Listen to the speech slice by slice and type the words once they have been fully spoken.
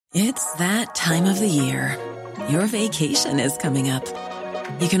It's that time of the year. Your vacation is coming up.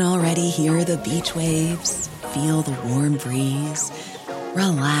 You can already hear the beach waves, feel the warm breeze,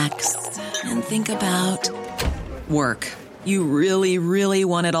 relax, and think about work. You really, really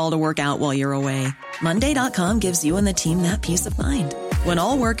want it all to work out while you're away. Monday.com gives you and the team that peace of mind. When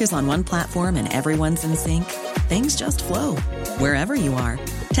all work is on one platform and everyone's in sync, things just flow. Wherever you are,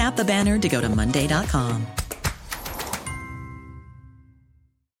 tap the banner to go to Monday.com.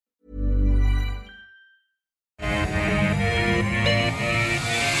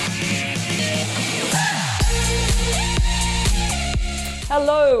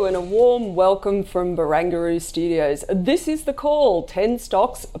 Hello and a warm welcome from Barangaroo Studios. This is The Call, 10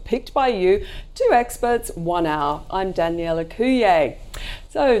 stocks picked by you, 2 experts, 1 hour. I'm Daniela Coulier.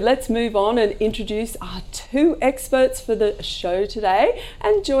 So let's move on and introduce our 2 experts for the show today.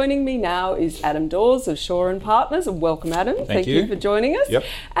 And joining me now is Adam Dawes of Shaw & Partners. Welcome, Adam. Thank you for joining us. Yep.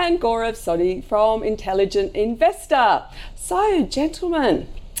 And Gaurav Sodhi from Intelligent Investor. So, gentlemen,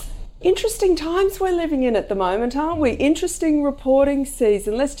 interesting times we're living in at the moment, aren't we? Interesting reporting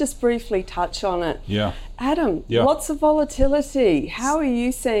season. Let's just briefly touch on it. Yeah. Adam, lots of volatility. How are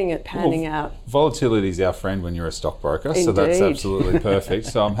you seeing it panning out? Volatility is our friend when you're a stockbroker, Indeed. so that's absolutely perfect.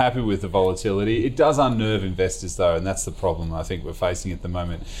 So I'm happy with the volatility. It does unnerve investors though, and that's the problem I think we're facing at the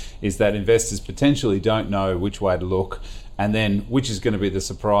moment, is that investors potentially don't know which way to look, and then which is going to be the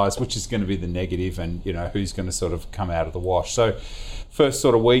surprise, which is going to be the negative, and who's going to sort of come out of the wash. So first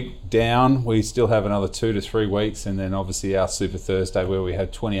sort of week down, we still have another 2 to 3 weeks, and then obviously our Super Thursday where we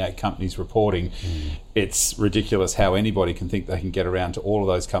had 28 companies reporting. It's ridiculous how anybody can think they can get around to all of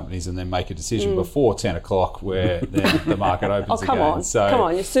those companies and then make a decision before 10 o'clock where the market opens come again. on, come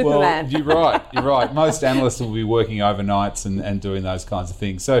on, you're Superman. Well, you're right. Most analysts will be working overnights and doing those kinds of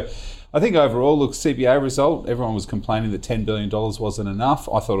things. So I think overall, look, CBA result, everyone was complaining that $10 billion wasn't enough.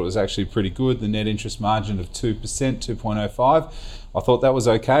 I thought it was actually pretty good. The net interest margin of 2%, 2.05. I thought that was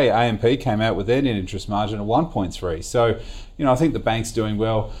okay. AMP came out with their net interest margin of 1.3. So, I think the bank's doing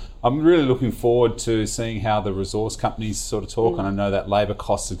well. I'm really looking forward to seeing how the resource companies sort of talk, and I know that labour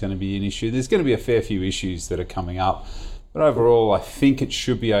costs is going to be an issue. There's going to be a fair few issues that are coming up. But overall, I think it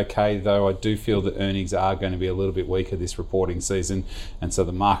should be okay, though I do feel that earnings are going to be a little bit weaker this reporting season, and so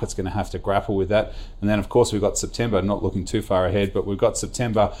the market's going to have to grapple with that. And then, of course, we've got September, not looking too far ahead, but we've got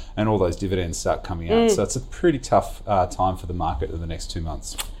September and all those dividends start coming out. So it's a pretty tough time for the market in the next 2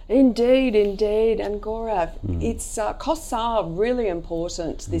 months. Indeed. And Gaurav, it's costs are really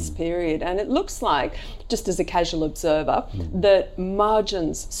important this period, and it looks like, just as a casual observer, that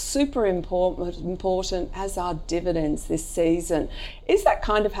margins super important, as are dividends this season. Is that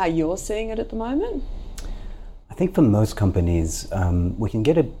kind of how you're seeing it at the moment? I think for most companies, we can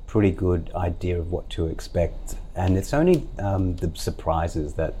get a pretty good idea of what to expect, and it's only the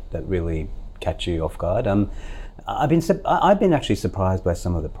surprises that really catch you off guard. I've been actually surprised by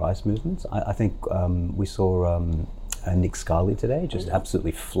some of the price movements. I think we saw Nick Scali today just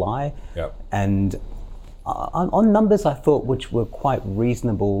absolutely fly. Yep. And on numbers I thought which were quite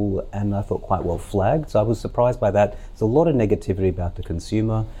reasonable and I thought quite well flagged. So I was surprised by that. There's a lot of negativity about the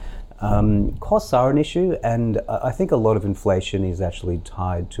consumer. Costs are an issue, and I think a lot of inflation is actually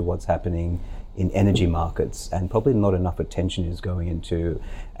tied to what's happening in energy markets, and probably not enough attention is going into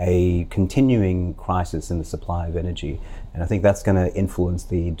a continuing crisis in the supply of energy. And I think that's going to influence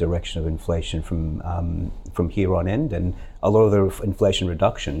the direction of inflation from here on end. And a lot of the inflation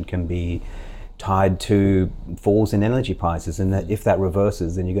reduction can be tied to falls in energy prices, and that if that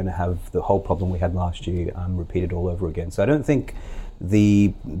reverses, then you're going to have the whole problem we had last year repeated all over again. So I don't think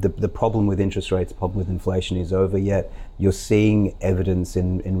the problem with interest rates, the problem with inflation is over yet. You're seeing evidence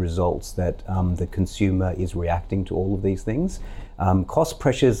in results that the consumer is reacting to all of these things. Cost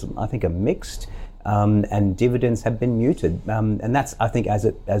pressures, I think, are mixed, and dividends have been muted, and that's, I think, as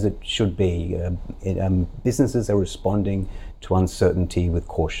it should be. Businesses are responding to uncertainty with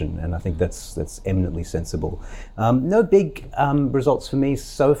caution, and I think that's eminently sensible. No big results for me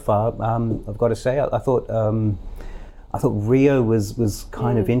so far. I've got to say, I thought Rio was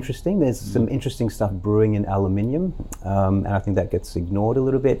kind of interesting. There's some interesting stuff brewing in aluminium, and I think that gets ignored a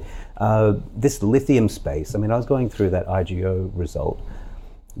little bit. This lithium space, I mean, I was going through that IGO result.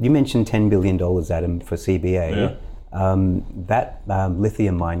 You mentioned $10 billion, Adam, for CBA. Yeah. That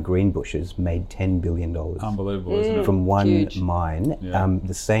lithium mine, Greenbushes, made $10 billion. Unbelievable, isn't it? From one Huge. mine. Yeah.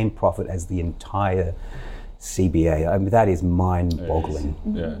 The same profit as the entire CBA. I mean, that is mind-boggling.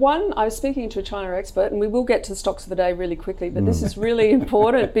 Yeah. One, I was speaking to a China expert, and we will get to the stocks of the day really quickly, but this is really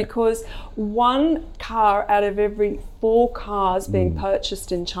important because one car out of every 4 cars being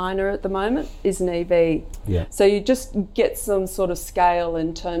purchased in China at the moment is an EV. Yeah. So you just get some sort of scale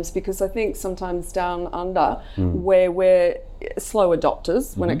in terms, because I think sometimes down under, where we're slow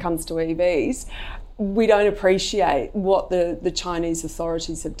adopters when it comes to EVs, we don't appreciate what the Chinese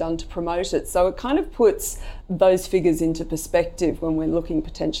authorities have done to promote it. So it kind of puts those figures into perspective when we're looking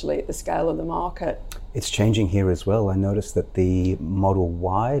potentially at the scale of the market. It's changing here as well. I noticed that the Model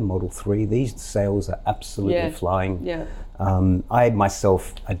Y, Model 3, these sales are absolutely flying. Yeah. I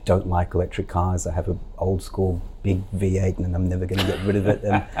don't like electric cars. I have an old school big V8 and I'm never going to get rid of it.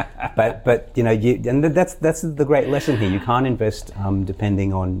 But you know, that's the great lesson here. You can't invest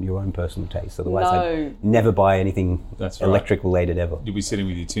depending on your own personal taste. Otherwise, I'd never buy anything electric related ever. You'll be sitting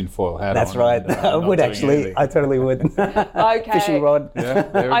with your tinfoil hat That's on. Right. I would actually. I totally would. Okay. Fishing rod. Yeah,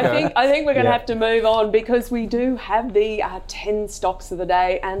 there we go. I think we're going to have to move on because we do have the 10 stocks of the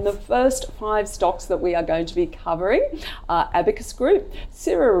day, and the first 5 stocks that we are going to be covering are Abacus Group,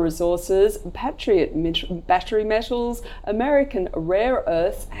 Syrah Resources, Patriot Battery Metals, American Rare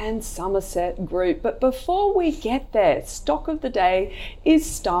Earths, and Somerset Group. But before we get there, stock of the day is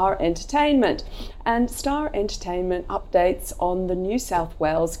Star Entertainment. And Star Entertainment updates on the New South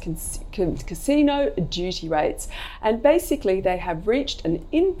Wales casino duty rates. And basically they have reached an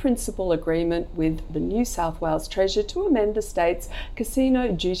in-principle agreement with the New South Wales Treasurer to amend the state's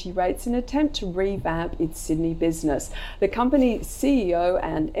casino duty rates in an attempt to revamp its Sydney business. The company's CEO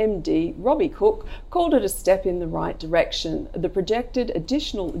and MD, Robbie Cook, called it a step in the right direction. The projected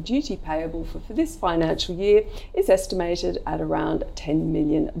additional duty payable for this financial year is estimated at around $10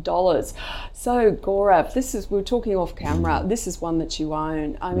 million. So Gaurav, we're talking off camera, this is one that you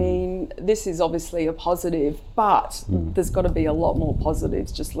own. I mean, this is obviously a positive, but there's got to be a lot more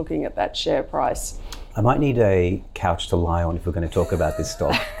positives just looking at that share price. I might need a couch to lie on if we're going to talk about this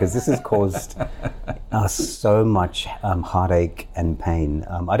stock, because this has caused us so much heartache and pain.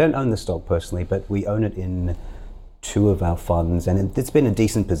 I don't own the stock personally, but we own it in 2 of our funds, and it's been a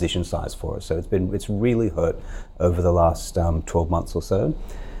decent position size for us. So it's really hurt over the last 12 months or so.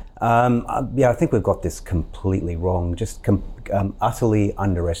 I think we've got this completely wrong. Just utterly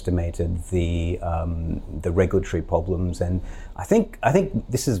underestimated the regulatory problems, and I think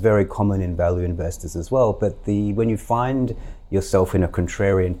this is very common in value investors as well. But when you find yourself in a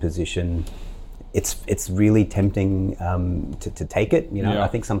contrarian position, it's really tempting to take it. You know, I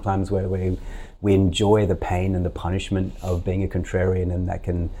think sometimes we enjoy the pain and the punishment of being a contrarian, and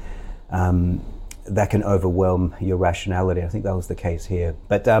that can overwhelm your rationality. I think that was the case here.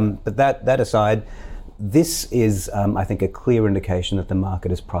 But that aside, this is, I think, a clear indication that the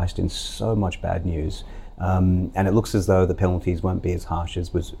market has priced in so much bad news. And it looks as though the penalties won't be as harsh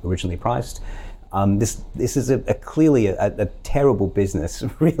as was originally priced. This is clearly a terrible business,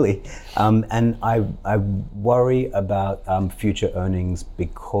 really. And I worry about future earnings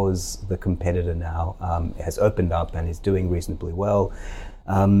because the competitor now has opened up and is doing reasonably well.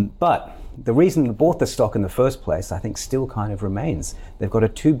 But the reason we bought the stock in the first place, I think, still kind of remains. They've got a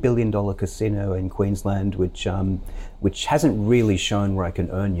 $2 billion casino in Queensland, which hasn't really shown where I can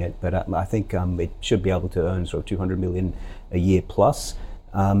earn yet, but I think it should be able to earn sort of $200 million a year plus.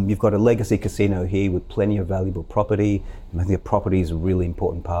 You've got a legacy casino here with plenty of valuable property, and I think the property is a really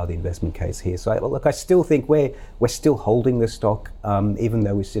important part of the investment case here. So I still think we're still holding the stock, even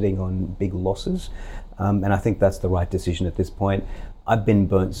though we're sitting on big losses, and I think that's the right decision at this point. I've been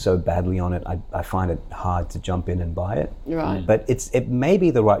burnt so badly on it, I find it hard to jump in and buy it. Right. But it may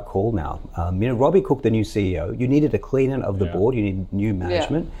be the right call now. Robbie Cook, the new CEO, you needed a cleaner of the board, you need new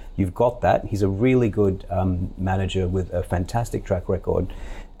management. Yeah. You've got that. He's a really good manager with a fantastic track record.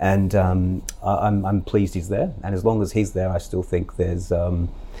 And I'm pleased he's there. And as long as he's there, I still think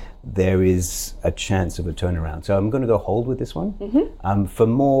there is a chance of a turnaround. So I'm going to go hold with this one. Mm-hmm. For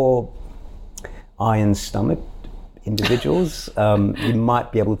more iron stomach individuals, you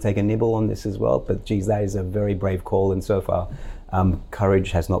might be able to take a nibble on this as well, but geez, that is a very brave call, and so far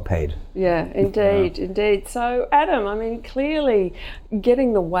courage has not paid. Yeah, indeed. So Adam, I mean, clearly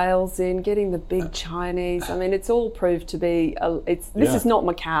getting the whales in, getting the big Chinese, I mean, it's all proved to be, this is not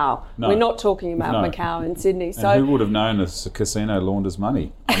Macau. No. We're not talking about Macau in Sydney. So and who would have known a casino launders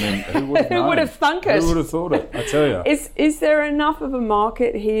money? I mean, who would have known? Who would have thunk it? Who would have thought it? I tell you. Is there enough of a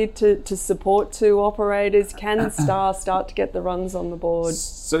market here to support 2 operators? Can Star start to get the runs on the board?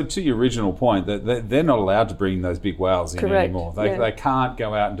 So to your original point, that they're not allowed to bring those big whales in anymore. They can't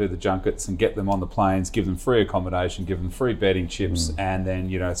go out and do the junkets and get them on the planes, give them free accommodation, give them free betting chips, and then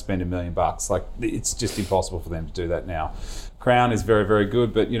spend $1 million. Like, it's just impossible for them to do that now. Crown is very, very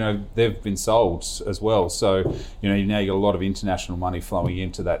good, but they've been sold as well. So now you got a lot of international money flowing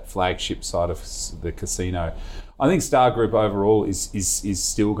into that flagship side of the casino. I think Star Group overall is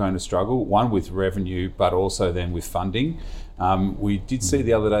still going to struggle. One with revenue, but also then with funding. We did see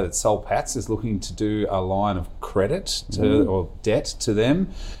the other day that Soul Patts is looking to do a line of credit or debt to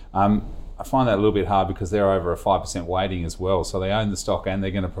them. I find that a little bit hard because they're over a 5% weighting as well. So they own the stock and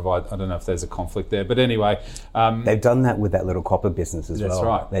they're going to provide, I don't know if there's a conflict there, but anyway. They've done that with that little copper business as well. That's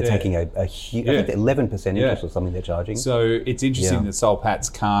right. They're taking a huge, I think 11% interest or something they're charging. So it's interesting that Soul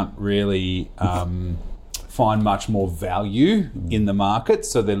Patts can't really find much more value in the market.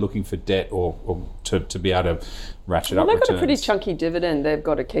 So they're looking for debt or to be able to ratchet up they've returns. got a pretty chunky dividend they've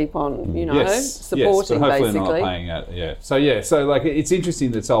got to keep on, supporting, yes, but hopefully basically. they're not paying out. So like it's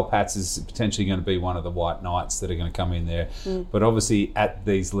interesting that Soul Patts is potentially going to be one of the white knights that are going to come in there. But obviously at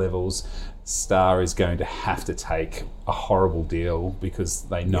these levels, Star is going to have to take a horrible deal because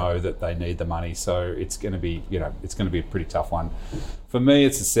they know that they need the money. So it's going to be, it's going to be a pretty tough one. For me,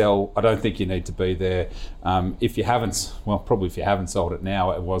 it's a sell. I don't think you need to be there. If you haven't sold it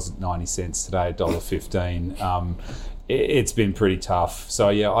now, it was 90 cents today, $1.15. It's been pretty tough. So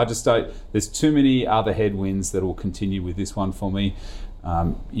I just don't. There's too many other headwinds that will continue with this one for me.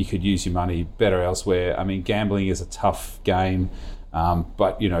 You could use your money better elsewhere. I mean, gambling is a tough game.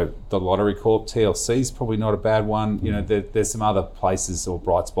 But the Lottery Corp, TLC is probably not a bad one. There's some other places or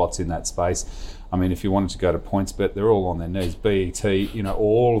bright spots in that space. I mean, if you wanted to go to PointsBet, they're all on their knees. BET,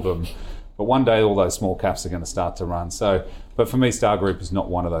 all of them. But one day, all those small caps are going to start to run. So, but for me, Star Group is not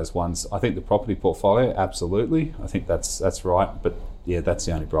one of those ones. I think the property portfolio, absolutely. I think that's right. But that's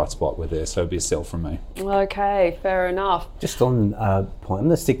the only bright spot with there. So it'd be a sell from me. Okay, fair enough. Just on point, I'm going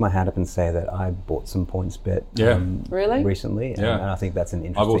to stick my hand up and say that I bought some PointsBet really recently, and I think that's an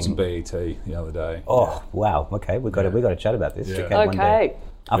interesting. I bought some BET the other day. Oh wow! Okay, we've got to chat about this. Okay. One day.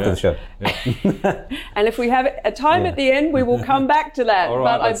 After the show. And if we have a time at the end, we will come back to that. All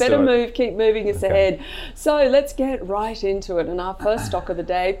right, but I better keep moving us ahead. So let's get right into it. And our first stock of the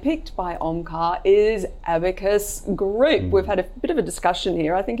day, picked by Omcar, is Abacus Group. We've had a bit of a discussion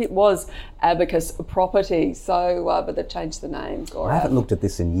here. I think it was Abacus Property. So, but they've changed the name. I haven't looked at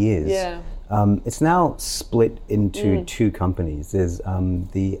this in years. Yeah. It's now split into two companies. There's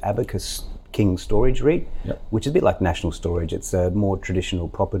the Abacus King Storage REIT, which is a bit like National Storage. It's a more traditional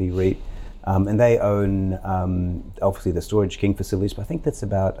property REIT, and they own obviously the Storage King facilities, but I think that's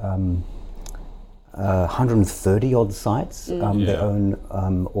about 130 odd sites. They own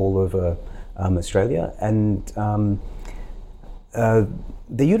all over Australia, and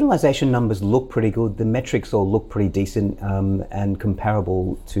the utilisation numbers look pretty good. The metrics all look pretty decent and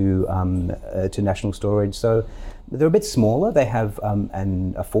comparable to National Storage. So they're a bit smaller. They have a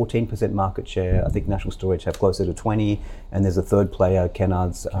 14% market share. I think National Storage have closer to 20, and there's a third player,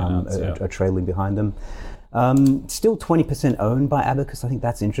 Kennards, are trailing behind them. Still 20% owned by Abacus. I think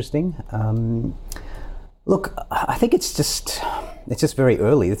that's interesting. Look, I think it's just very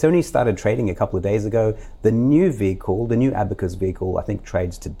early. It's only started trading a couple of days ago. The new Abacus vehicle, I think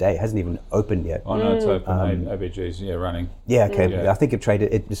trades today. It hasn't even opened yet. Oh no, it's open. ABG's running. Yeah, okay. Yeah. I think it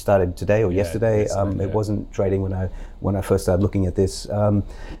just started today or yesterday. It wasn't trading when I first started looking at this.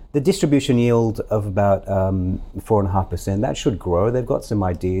 The distribution yield of about 4.5%, that should grow. They've got some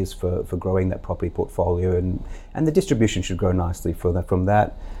ideas for growing that property portfolio, and the distribution should grow nicely from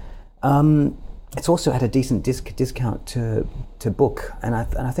that. It's also at a decent discount to book, and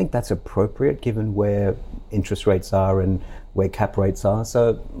I think that's appropriate given where interest rates are and where cap rates are.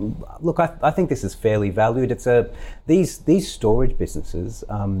 So, look, I think this is fairly valued. These storage businesses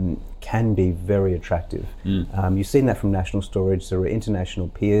can be very attractive. You've seen that from National Storage. There are international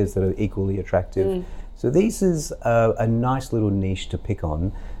peers that are equally attractive. So this is a nice little niche to pick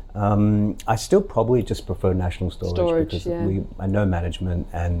on. I still probably just prefer National Storage because I know management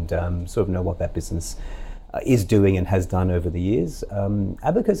and sort of know what that business is doing and has done over the years.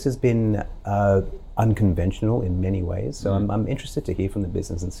 Abacus has been unconventional in many ways, so I'm interested to hear from the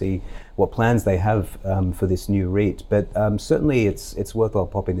business and see what plans they have for this new REIT. But certainly it's worthwhile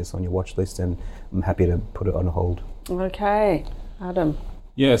popping this on your watch list, and I'm happy to put it on hold. Okay, Adam.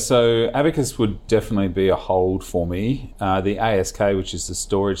 Yeah, so Abacus would definitely be a hold for me. The ASK, which is the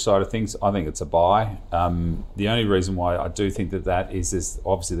storage side of things, I think it's a buy. The only reason why I do think that is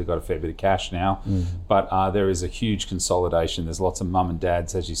obviously they've got a fair bit of cash now, but there is a huge consolidation. There's lots of mum and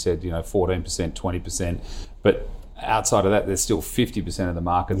dads, as you said, 14%, 20%. But outside of that, there's still 50% of the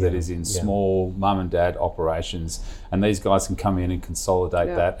market that is in small mum and dad operations, and these guys can come in and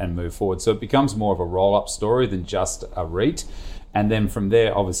consolidate that and move forward. So it becomes more of a roll-up story than just a REIT. And then from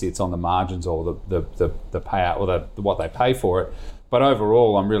there, obviously, it's on the margins or the payout or what they pay for it. But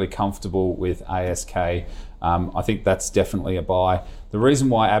overall, I'm really comfortable with ASK. I think that's definitely a buy. The reason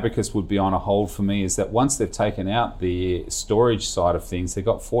why Abacus would be on a hold for me is that once they've taken out the storage side of things, they've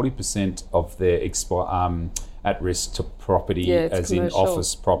got 40% of their at risk to property, as commercial. in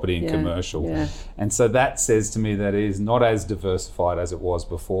office property and commercial. Yeah. And so that says to me that it is not as diversified as it was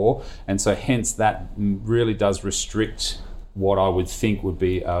before. And so hence that really does restrict what I would think would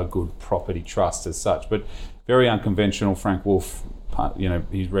be a good property trust as such. But very unconventional. Frank Wolf,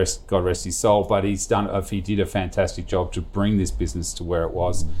 God rest his soul, but he did a fantastic job to bring this business to where it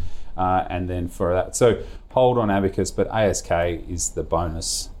was. And then for that, so hold on Abacus, but ASK is the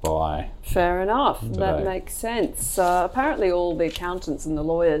bonus buy. Fair enough. Today. That makes sense. Apparently all the accountants and the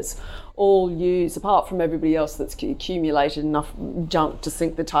lawyers all use, apart from everybody else that's accumulated enough junk to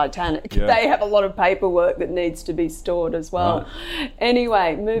sink the Titanic, they have a lot of paperwork that needs to be stored as well. Right.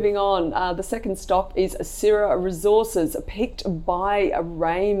 Anyway, moving on. The second stock is Syrah Resources, picked by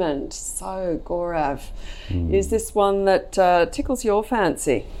Raymond. So, Gaurav, is this one that tickles your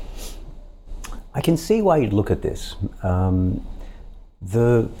fancy? I can see why you'd look at this.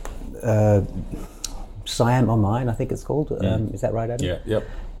 The Siam Mine, I think it's called. Is that right, Adam? Yeah. Yep.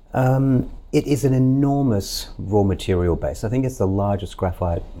 It is an enormous raw material base. I think it's the largest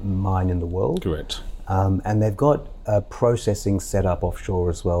graphite mine in the world. Correct. And they've got processing set up offshore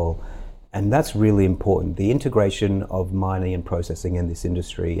as well. And that's really important. The integration of mining and processing in this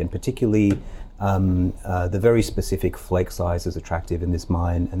industry, and particularly the very specific flake size is attractive in this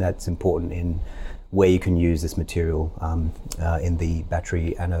mine, and that's important in where you can use this material in the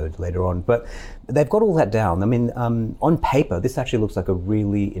battery anode later on. But they've got all that down. I mean, on paper, this actually looks like a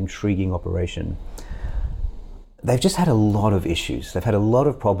really intriguing operation. They've just had a lot of issues. They've had a lot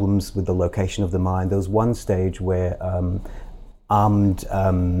of problems with the location of the mine. There was one stage where armed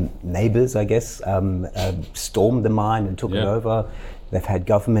neighbors, I guess, stormed the mine and took it over. They've had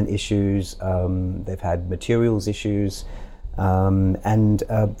government issues. They've had materials issues. And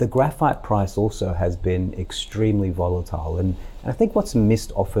the graphite price also has been extremely volatile. And I think what's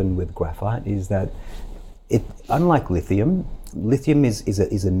missed often with graphite is that unlike lithium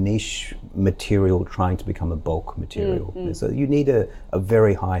is a niche material trying to become a bulk material. So you need a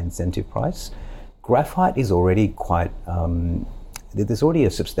very high incentive price. Graphite is already quite, there's already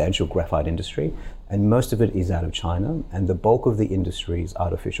a substantial graphite industry, and most of it is out of China, and the bulk of the industry is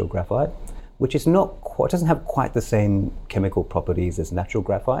artificial graphite, which is doesn't have quite the same chemical properties as natural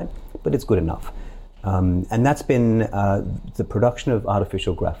graphite, but it's good enough. And that's been, the production of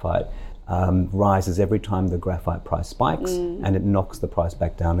artificial graphite rises every time the graphite price spikes, and it knocks the price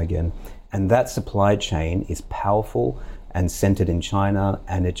back down again. And that supply chain is powerful and centered in China,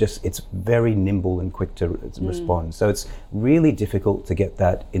 and it's very nimble and quick to respond. So it's really difficult to get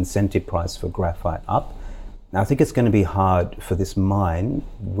that incentive price for graphite up. Now I think it's going to be hard for this mine,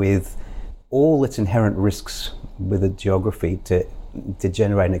 with all its inherent risks with the geography, to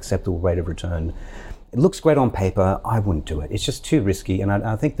generate an acceptable rate of return. It looks great on paper. I wouldn't do it. It's just too risky, and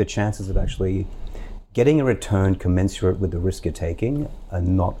I think the chances of actually getting a return commensurate with the risk you're taking are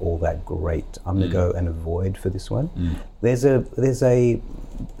not all that great. I'm going to go and avoid for this one. There's a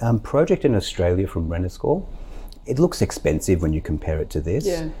project in Australia from Renascor. It looks expensive when you compare it to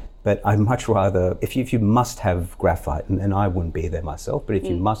this, but I'd much rather, if you must have graphite, and I wouldn't be there myself, but if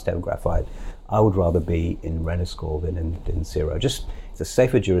you must have graphite, I would rather be in Renascor than in Syrah. Just, it's a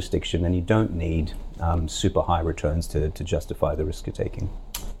safer jurisdiction, and you don't need super high returns to justify the risk you're taking.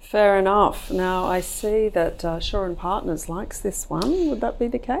 Fair enough. Now I see that Shaw and Partners likes this one. Would that be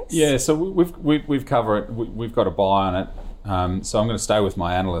the case? Yeah. So we've covered it. We've got a buy on it. So I'm going to stay with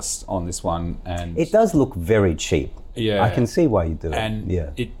my analyst on this one. And it does look very cheap. Yeah. I can see why you do it. And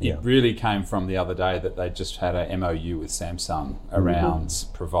it really came from the other day that they just had a MOU with Samsung around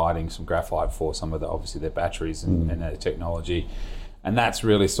providing some graphite for some of the, obviously their batteries and their technology, and that's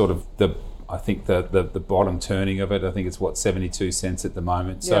really sort of the bottom turning of it. I think it's 72 cents at the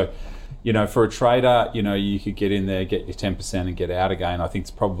moment. So, for a trader, you could get in there, get your 10% and get out again. I think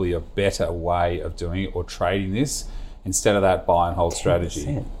it's probably a better way of doing it, or trading this, instead of that buy and hold 10%.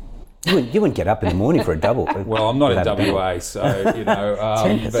 Strategy. You wouldn't get up in the morning for a double. Well, I'm not in WA, so,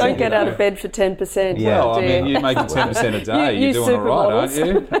 don't get out of bed for 10%. Yeah. Well, I mean, you're making 10% a day. You're doing all right, aren't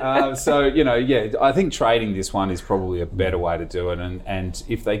you? So, I think trading this one is probably a better way to do it. And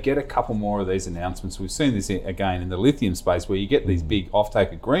if they get a couple more of these announcements, we've seen this again in the lithium space, where you get these big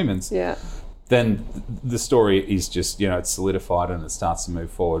offtake agreements. Yeah. then the story is just, it's solidified and it starts to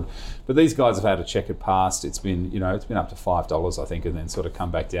move forward. But these guys have had a checkered past. It's been up to $5, I think, and then sort of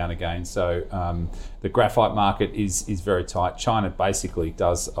come back down again. So the graphite market is very tight. China basically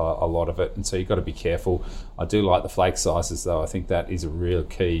does a lot of it, and so you've got to be careful. I do like the flake sizes, though. I think that is a real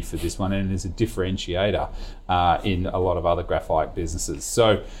key for this one, and is a differentiator in a lot of other graphite businesses.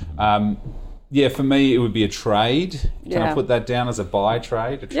 So. For me, it would be a trade. Can I put that down as a buy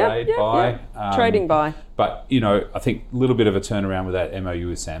trade? Buy? Yep. Trading buy. But, I think a little bit of a turnaround with that MOU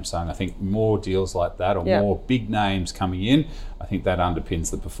with Samsung. I think more deals like that or more big names coming in, I think that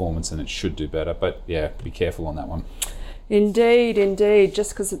underpins the performance and it should do better. But, be careful on that one. Indeed.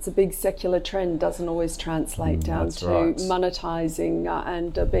 Just because it's a big secular trend doesn't always translate down to right. monetising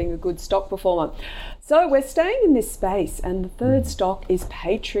and being a good stock performer. So we're staying in this space, and the third stock is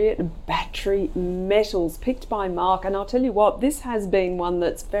Patriot Battery Metals, picked by Mark. And I'll tell you what, this has been one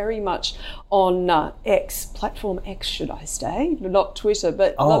that's very much on X, platform X, should I say, not Twitter,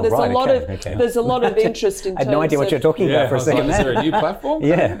 but there's a lot of interest in terms of... I had no idea what you're talking about for a second. Is there a new platform?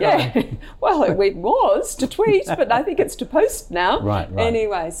 Yeah. Well, it was to tweet, but I think it's to post now. Right.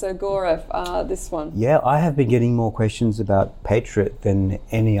 Anyway, so Gaurav, this one. Yeah, I have been getting more questions about Patriot than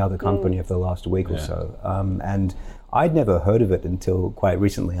any other company of the last week or so. And I'd never heard of it until quite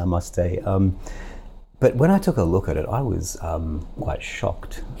recently, I must say. But when I took a look at it, I was quite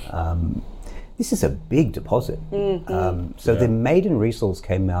shocked. This is a big deposit. The maiden resource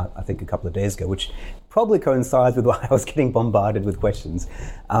came out, I think, a couple of days ago, which probably coincides with why I was getting bombarded with questions.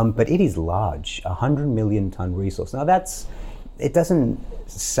 But it is large, 100 million tonne resource. Now it doesn't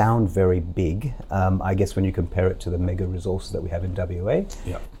sound very big, I guess, when you compare it to the mega resources that we have in WA.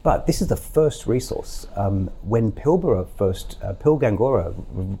 Yeah. But this is the first resource. When Pilgangoora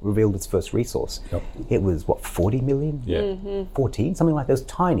revealed its first resource, it was, 40 million? Yeah. 14? Something like that. It was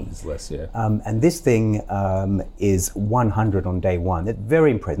tiny. It's less, yeah. And this thing is 100 on day one. It's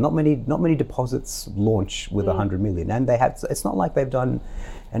very impressive. Not many deposits launch with 100 million. And it's not like they've done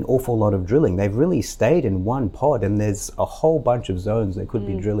an awful lot of drilling. They've really stayed in one pod, and there's a whole bunch of zones they could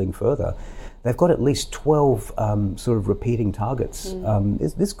be drilling further. They've got at least 12 sort of repeating targets.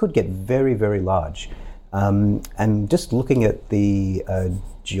 This could get very, very large. And just looking at the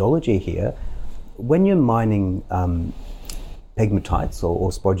geology here, when you're mining pegmatites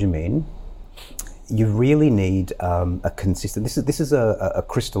or spodumene, you really need a consistent. This is a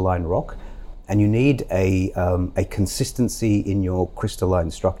crystalline rock. And you need a consistency in your crystalline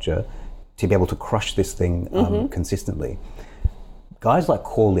structure to be able to crush this thing consistently. Guys like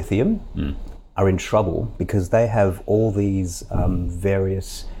Core Lithium are in trouble because they have all these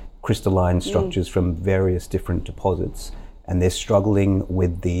various crystalline structures from various different deposits, and they're struggling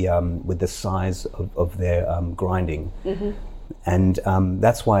with the size of their grinding. And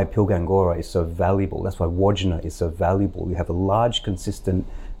that's why Pilgangoora is so valuable. That's why Wodgina is so valuable. You have a large, consistent,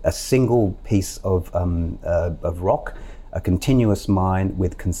 a single piece of rock, a continuous mine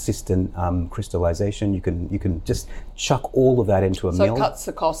with consistent crystallization. You can just chuck all of that into a mill. So it cuts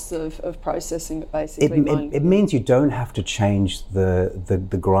the costs of processing it, basically. It means you don't have to change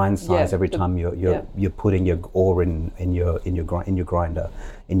the grind size every time you're putting your ore in your grinder,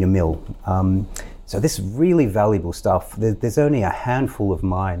 in your mill. So this is really valuable stuff. There's only a handful of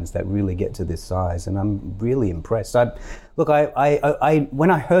mines that really get to this size, and I'm really impressed. When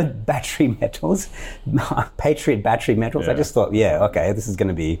I heard battery metals, Patriot Battery Metals, I just thought, okay, this is going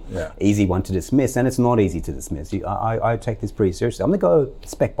to be easy one to dismiss, and it's not easy to dismiss. I take this pretty seriously. I'm going to go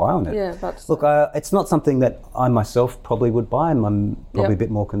spec buy on it. Yeah, that's look, it's not something that I myself probably would buy. I'm probably a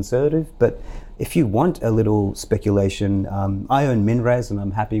bit more conservative, but if you want a little speculation, I own MinRes, and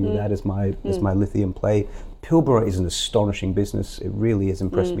I'm happy with that as my lithium play. Pilbara is an astonishing business. It really has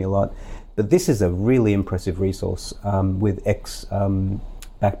impressed me a lot. But this is a really impressive resource with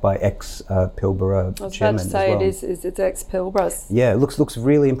backed by ex-Pilbara chairman as well. I was about to say it's ex-Pilbara. Yeah, it looks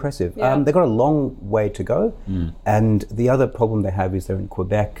really impressive. Yeah. They've got a long way to go. And the other problem they have is they're in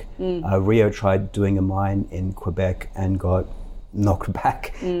Quebec. Rio tried doing a mine in Quebec and got knocked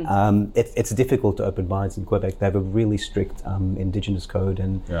back. It's difficult to open mines in Quebec. They have a really strict Indigenous code,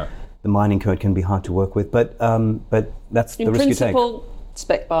 and the mining code can be hard to work with. But that's the risk you take. In principle,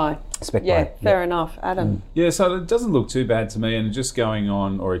 spec buy. Fair enough. Adam? Yeah, so it doesn't look too bad to me, and just going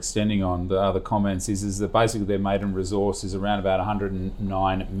on or extending on the other comments is that basically their maiden resource is around about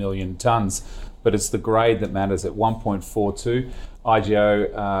 109 million tonnes, but it's the grade that matters at 1.42.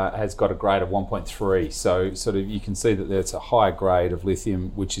 IGO has got a grade of 1.3, so sort of you can see that there's a higher grade of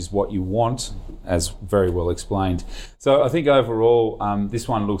lithium, which is what you want, as very well explained. So I think overall this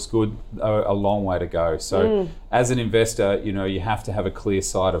one looks good, a long way to go. So as an investor, you have to have a clear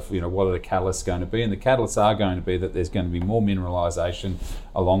sight of what are the catalysts going to be, and the catalysts are going to be that there's going to be more mineralisation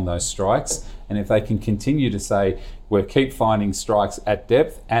along those strikes, and if they can continue to say we'll keep finding strikes at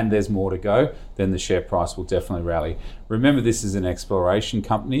depth and there's more to go, then the share price will definitely rally. Remember, this is an exploration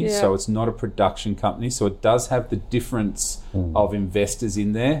company, so it's not a production company, so it does have the difference of investors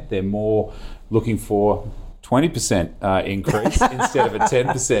in there. They're more looking for 20% increase instead of a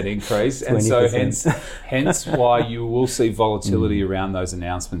 10% increase, and 20%. So hence why you will see volatility around those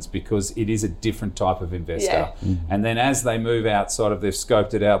announcements, because it is a different type of investor. And then as they move outside of, they've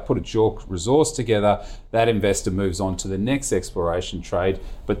scoped it out, put a JORC resource together, that investor moves on to the next exploration trade,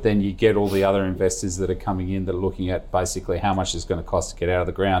 but then you get all the other investors that are coming in that are looking at basically how much it's going to cost to get out of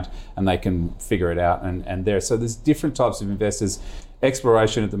the ground, and they can figure it out. And there, so there's different types of investors.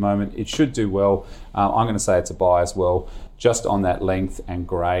 Exploration at the moment, it should do well. I'm going to say it's a buy as well, just on that length and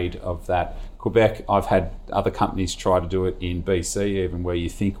grade of that. Quebec, I've had other companies try to do it in BC, even where you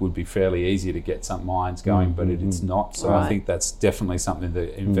think would be fairly easy to get some mines going, but it's not. So I think that's definitely something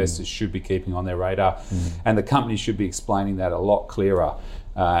that investors should be keeping on their radar. And the companies should be explaining that a lot clearer.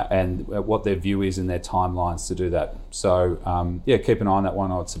 And what their view is and their timelines to do that. So keep an eye on that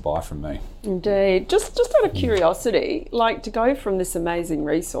one. It's a buy from me. Indeed. Just out of curiosity, like to go from this amazing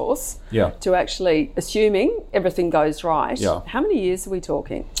resource to actually assuming everything goes right, how many years are we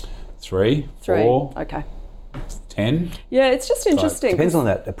talking? 3, 4, okay. 10. Yeah, it's just interesting. Depends on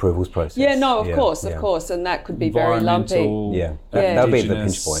that approvals process. Yeah, no, of course, and that could be very lumpy. That'll be the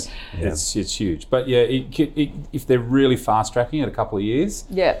pinch point. It's huge, but if they're really fast tracking it, a couple of years.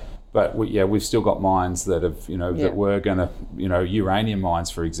 But we've still got mines that have, that were going to, uranium mines,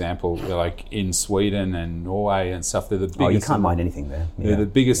 for example, like in Sweden and Norway and stuff. They're the biggest. Oh, you can't mine anything there. They're the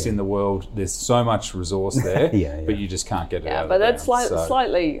biggest in the world. There's so much resource there, but you just can't get it out. But that's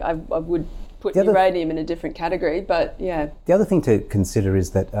slightly, I would put uranium in a different category, but The other thing to consider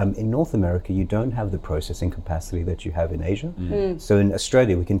is that in North America, you don't have the processing capacity that you have in Asia. So in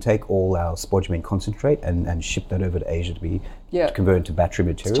Australia, we can take all our spodumene concentrate and ship that over to Asia to be converted to battery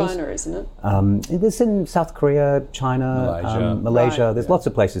materials. It's China, isn't it? There's in South Korea, China, Malaysia. There's lots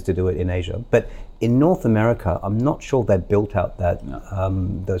of places to do it in Asia. But in North America, I'm not sure they built out that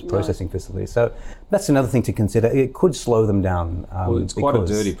those processing facilities. So that's another thing to consider. It could slow them down. It's quite a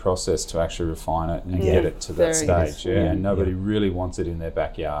dirty process to actually refine it and get it to that stage. And nobody really wants it in their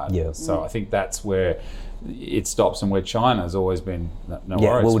backyard. So I think that's where it stops, and where China's always been, no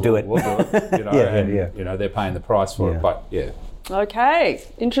worries, we'll do it. We'll do it. They're paying the price for it, but Okay,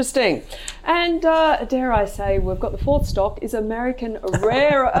 interesting. And dare I say, we've got the fourth stock is American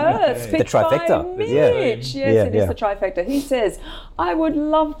Rare Earths, picked by Mitch. Yes, it is the trifecta. He says, I would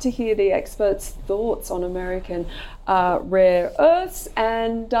love to hear the experts' thoughts on American Rare Earths,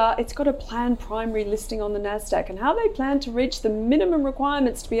 and it's got a planned primary listing on the NASDAQ, and how they plan to reach the minimum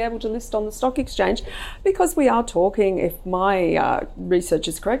requirements to be able to list on the stock exchange, because we are talking, if my research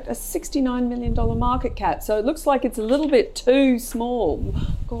is correct, a $69 million market cap. So it looks like it's a little bit too small.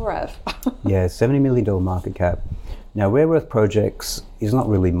 Gaurav. $70 million market cap. Now, Rare Earth Projects is not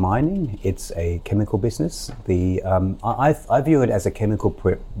really mining, it's a chemical business. I view it as a chemical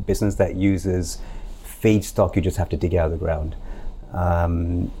business that uses feedstock you just have to dig out of the ground.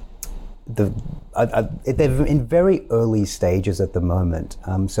 They're in very early stages at the moment,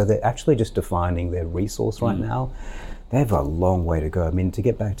 so they're actually just defining their resource right now. They have a long way to go. I mean, to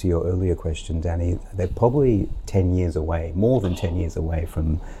get back to your earlier question, Danny, they're probably 10 years away, more than 10 years away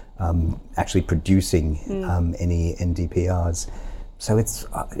from actually producing any NdPrs. So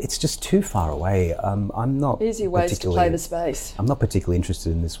it's just too far away. I'm not easy ways to play the space. I'm not particularly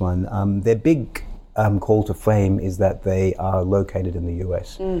interested in this one. Their big call to fame is that they are located in the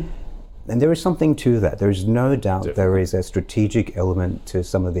US. And there is something to that. There is no doubt there is a strategic element to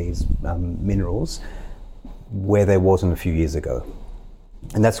some of these minerals where there wasn't a few years ago.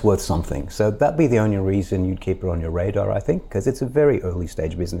 And that's worth something. So that'd be the only reason you'd keep it on your radar, I think, because it's a very early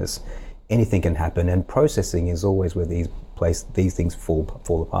stage business. Anything can happen, and processing is always where these things fall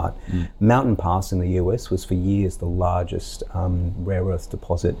apart. Mountain Pass in the US was for years the largest rare earth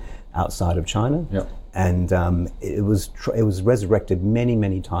deposit outside of China. And it was resurrected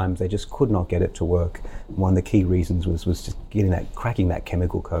many times. They just could not get it to work. One of the key reasons was just cracking that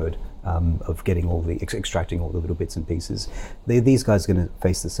chemical code of getting extracting all the little bits and pieces. These guys are going to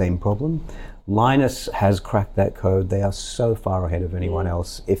face the same problem. Lynas has cracked that code. They are so far ahead of anyone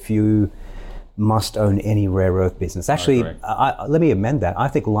else. If you must own any rare earth business. Actually, agree. let me amend that. I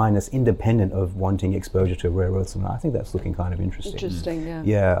think Lynas, independent of wanting exposure to rare earths, I think that's looking kind of interesting. Interesting, yeah.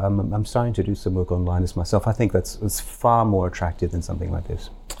 Yeah, I'm starting to do some work on Lynas myself. I think it's far more attractive than something like this.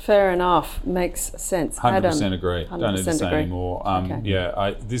 Fair enough. Makes sense. 100% agree. 100% Don't need to say agree. anymore. Okay.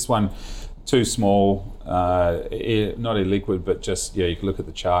 Yeah, this one, too small, not illiquid, but just, you can look at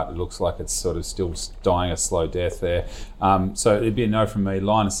the chart, it looks like it's sort of still dying a slow death there. So it'd be a no from me.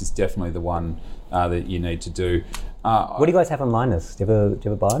 Lynas is definitely the one that you need to do. What do you guys have on Lynas? Do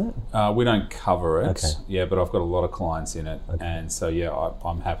you ever buy on it? We don't cover it, Okay. but I've got a lot of clients in it, and so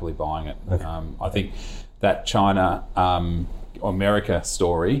I'm happily buying it. Okay. I think that China, America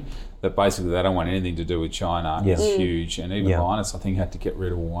story, that basically they don't want anything to do with China is huge, and even Lynas, I think, had to get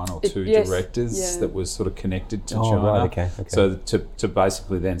rid of one or two directors that was sort of connected to China. Right, okay. So to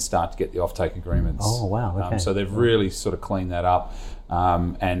basically then start to get the offtake agreements. Oh, wow, okay. So they've really sort of cleaned that up.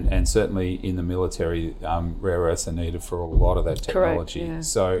 And certainly in the military, rare earths are needed for a lot of that technology. Correct, yeah.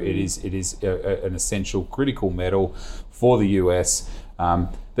 So it is an essential, critical metal for the US.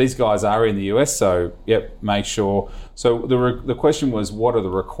 These guys are in the US, so make sure. So the question was, what are the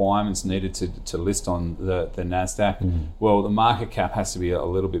requirements needed to list on the NASDAQ? Well, the market cap has to be a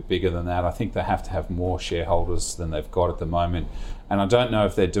little bit bigger than that. I think they have to have more shareholders than they've got at the moment. And I don't know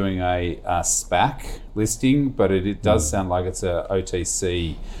if they're doing a SPAC listing, but it does sound like it's a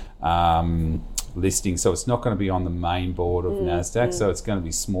OTC listing, so it's not going to be on the main board of NASDAQ, so it's going to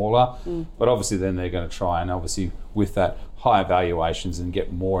be smaller, but obviously then they're going to try and obviously with that higher valuations and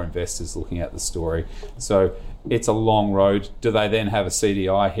get more investors looking at the story. So it's a long road. Do they then have a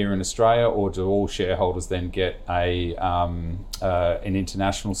CDI here in Australia, or do all shareholders then get an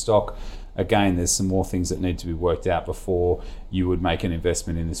international stock? Again, there's some more things that need to be worked out before you would make an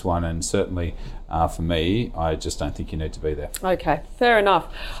investment in this one, and certainly for me, I just don't think you need to be there. Okay, fair enough.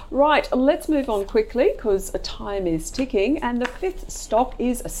 Right, let's move on quickly because time is ticking, and the fifth stock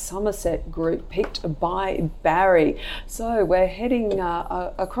is a Somerset Group picked by Barry. So we're heading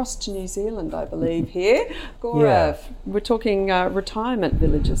across to New Zealand, I believe, here. Gaurav, we're talking retirement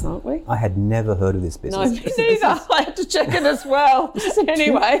villages, aren't we? I had never heard of this No, business. me neither. I had to check it as well.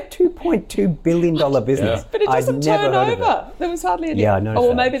 Anyway. $2.2 billion business. But it doesn't I'd never turn heard of over. it. There was hardly any. Yeah, I noticed Or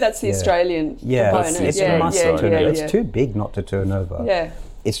that. maybe that's the Australian component. It must turn over. It's too big not to turn over. Yeah.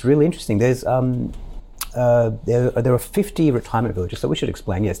 It's really interesting. There's there are 50 retirement villages, so we should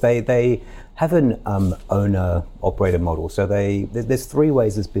explain. Yes, they have an owner-operator model. So there's three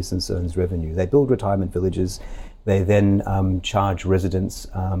ways this business earns revenue. They build retirement villages. They then charge residents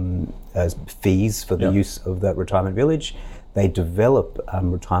as fees for the use of that retirement village. They develop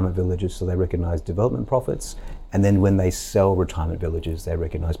retirement villages, so they recognise development profits. And then when they sell retirement villages, they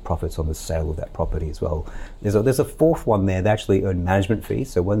recognise profits on the sale of that property as well. There's a fourth one there. They actually earn management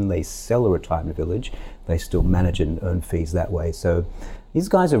fees. So when they sell a retirement village, they still manage and earn fees that way. So these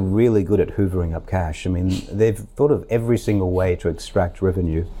guys are really good at hoovering up cash. I mean, they've thought of every single way to extract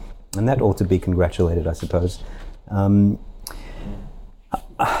revenue, and that ought to be congratulated, I suppose.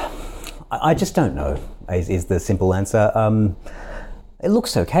 I just don't know, is the simple answer. It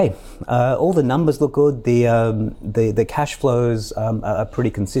looks okay. All the numbers look good. The cash flows are pretty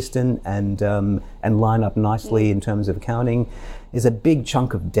consistent and line up nicely in terms of accounting. There's a big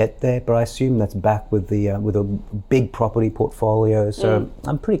chunk of debt there, but I assume that's back with a big property portfolio. So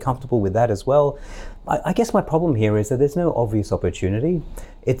I'm pretty comfortable with that as well. I guess my problem here is that there's no obvious opportunity.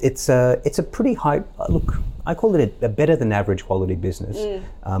 It's a pretty high look. I call it a better than average quality business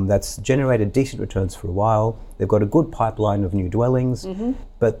that's generated decent returns for a while. They've got a good pipeline of new dwellings,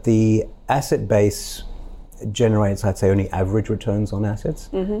 but the asset base generates, I'd say, only average returns on assets.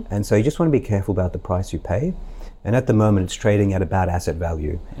 And so you just want to be careful about the price you pay. And at the moment, it's trading at about asset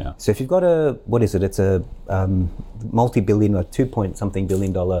value. Yeah. So if you've got it's a multi-billion or $2-point-something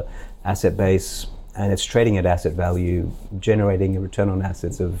billion asset base, and it's trading at asset value, generating a return on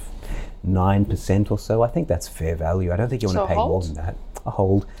assets of 9% or so, I think that's fair value. I don't think you want to pay more than that. A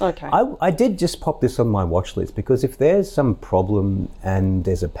hold. Okay. I did just pop this on my watch list because if there's some problem and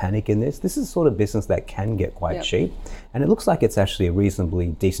there's a panic in this is the sort of business that can get quite cheap. And it looks like it's actually a reasonably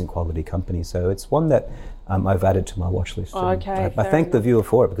decent quality company. So it's one that I've added to my watch list. Okay. I thank the viewer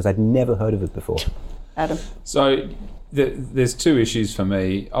for it because I'd never heard of it before. Adam. So there's two issues for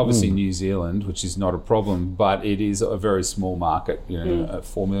me. Obviously, New Zealand, which is not a problem, but it is a very small market.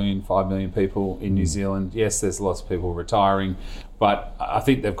 4 million, 5 million people in New Zealand. Yes, there's lots of people retiring, But I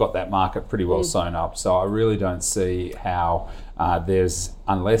think they've got that market pretty well sewn up. So I really don't see how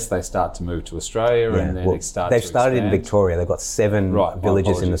unless they start to move to Australia and then they've started in Victoria. They've got 7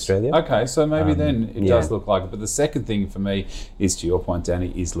 villages in Australia. Okay, so maybe then it does look like it. But the second thing for me is, to your point,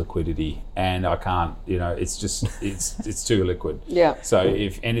 Danny, is liquidity. And I can't, it's just, it's too liquid. Yeah. So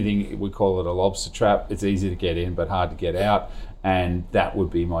if anything, we call it a lobster trap. It's easy to get in, but hard to get out. And that would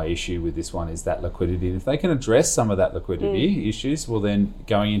be my issue with this one, is that liquidity. And if they can address some of that liquidity issues, well then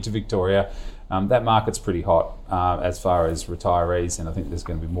going into Victoria, that market's pretty hot as far as retirees, and I think there's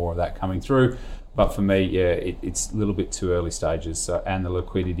going to be more of that coming through. But for me, it's a little bit too early stages, so, and the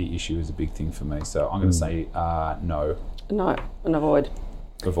liquidity issue is a big thing for me. So I'm going to say no. No, and avoid.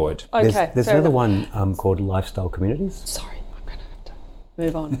 Avoid. Okay. There's another one called Lifestyle Communities. Sorry, I'm going to have to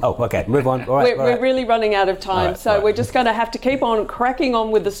move on. Oh, okay, move on. All right, We're really running out of time, we're just going to have to keep on cracking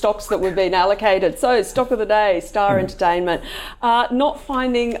on with the stocks that we've been allocated. So, stock of the day, Star Entertainment. Not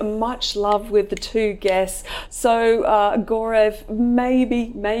finding much love with the 2 guests. So, Gorev,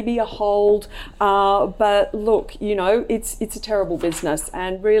 maybe a hold. But look, it's a terrible business.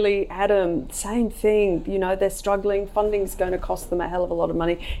 And really, Adam, same thing. They're struggling. Funding's going to cost them a hell of a lot of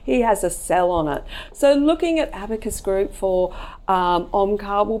money. He has a sell on it. So, looking at Abacus Group for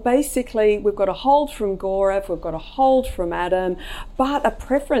Omcar, well, basically, we've got a hold from Gorev, we've got a hold from Adam, but a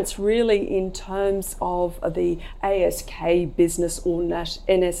preference really in terms of the ASK business or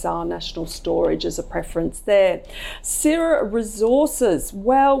NSR, National Storage, as a preference there. Syrah Resources,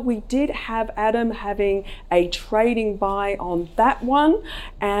 well, we did have Adam having a trading buy on that one,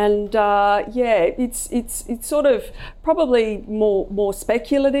 and it's sort of probably more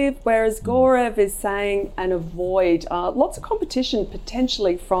speculative, whereas Gorev is saying and avoid. Lots of competition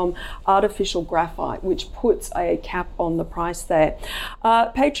potentially from artificial graphite, which puts a cap on the price there.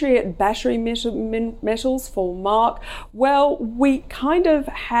 Patriot Battery Metals for Mark. Well, we kind of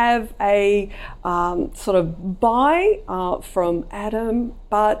have a sort of buy from Adam,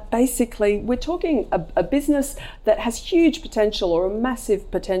 but basically we're talking a business that has huge potential, or a massive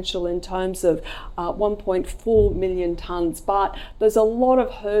potential, in terms of 1.4 million tonnes, but there's a lot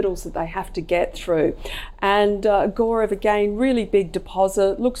of hurdles that they have to get through. And Gorev, again, really big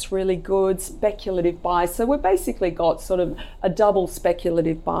deposit, looks really good, speculative buy. So we've basically got sort of a double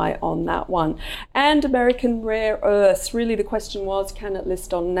speculative buy on that one. And American Rare Earths, really the question was, can it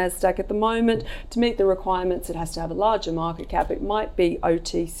list on NASDAQ at the moment? To meet the requirements, it has to have a larger market cap. It might be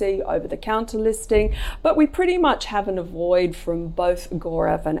OTC, over-the-counter listing, but we pretty much have an avoid from both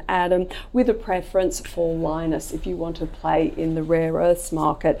Gorev and Adam, with a preference for Lynas if you want to play in the rare earths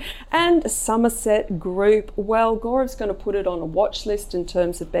market. And Somerset Group, well, Gorev's going to put it on a watch list in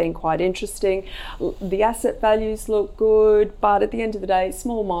terms of being quite interesting. The asset values look good, but at the end of the day,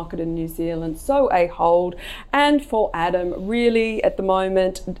 small market in New Zealand, so a hold. And for Adam, really at the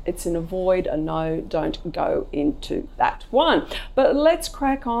moment, it's an avoid, a no, don't go into that one. But let's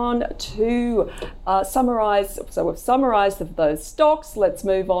crack on to summarise. So we've summarised those stocks. Let's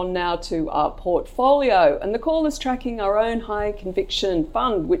move on now to our portfolio. And the call is tracking our own high conviction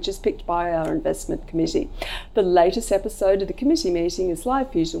fund, which is picked by our investment committee. The latest episode of the committee meeting is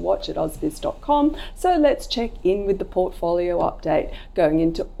live for you to watch at ausbiz.com. So let's check in with the portfolio update. Going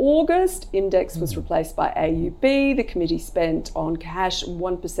into August, Index was replaced by AUB. The committee spent on cash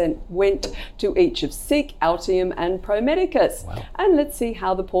 1% went to each of SEEK, Altium and Pro Medicus. Wow. And let's see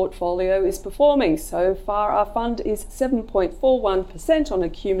how the portfolio is performing. So far, our fund is 7.41% on a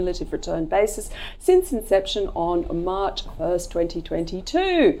cumulative return basis since inception on March 1st,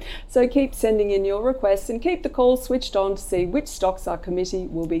 2022. So keep sending in your requests and keep the call switched on to see which stocks our committee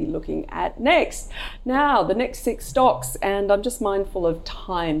will be looking at next. Now, the next 6 stocks, and I'm just mindful of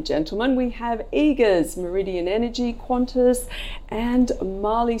time, gentlemen. We have Eagers, Meridian Energy, Qantas, and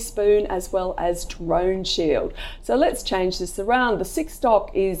Marley Spoon, as well as Drone Shield. So let's change this around. The 6th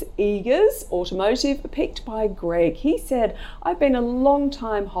stock is Eagers Automotive, picked by Greg. He said, I've been a long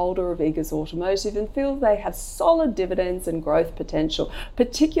time holder of Eagers Automotive and feel they have solid dividends and growth potential,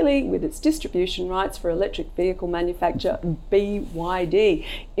 particularly with its distribution rights for electric vehicle manufacturer BYD.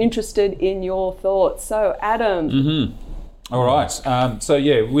 Interested in your thoughts. So, Adam. All right.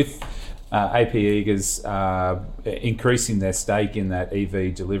 With AP Eagers increasing their stake in that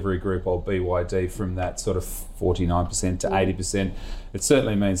EV delivery group, or BYD, from that sort of 49% to 80%, it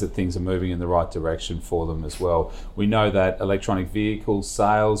certainly means that things are moving in the right direction for them as well. We know that electronic vehicle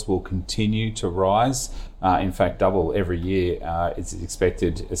sales will continue to rise. In fact, double every year is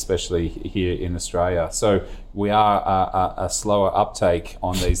expected, especially here in Australia. So we are a slower uptake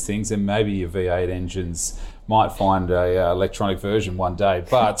on these things, and maybe your V8 engines might find a electronic version one day,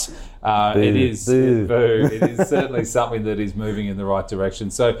 but it is certainly something that is moving in the right direction.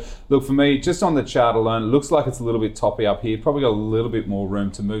 So look, for me, just on the chart alone, it looks like it's a little bit toppy up here, probably got a little bit more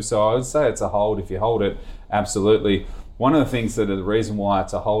room to move. So I would say it's a hold. If you hold it, absolutely. One of the things that are the reason why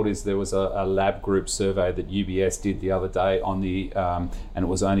it's a hold is there was a lab group survey that UBS did the other day on the, and it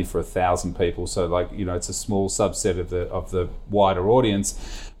was only for 1,000 people. So it's a small subset of the wider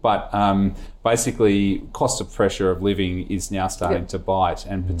audience. But basically, cost of pressure of living is now starting to bite,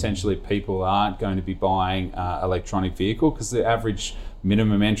 and potentially people aren't going to be buying electronic vehicle because the average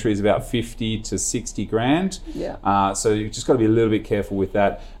minimum entry is about 50 to 60 grand. So you've just got to be a little bit careful with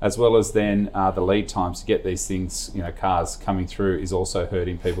that, as well as then the lead times to get these things, cars coming through is also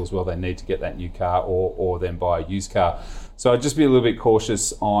hurting people as well. They need to get that new car or then buy a used car. So I'd just be a little bit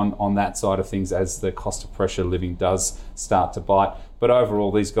cautious on that side of things as the cost of pressure living does start to bite. But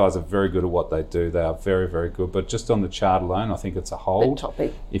overall, these guys are very good at what they do. They are very, very good. But just on the chart alone, I think it's a hold.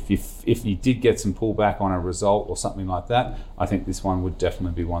 Topic. If you did get some pullback on a result or something like that, I think this one would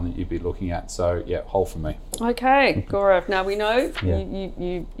definitely be one that you'd be looking at. So yeah, hold for me. Okay, Gaurav. Now we know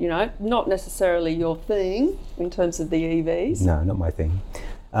you not necessarily your thing in terms of the EVs. No, not my thing.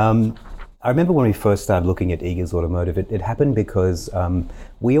 I remember when we first started looking at Eagers Automotive, it happened because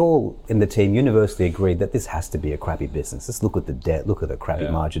we all in the team universally agreed that this has to be a crappy business. Let's look at the debt, look at the crappy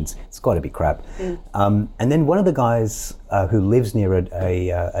margins. It's got to be crap. And then one of the guys who lives near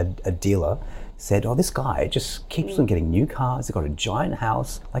a dealer said, "Oh, this guy just keeps on getting new cars. He's got a giant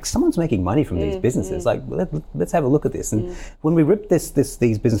house. Like someone's making money from these businesses. Like let's have a look at this." And when we ripped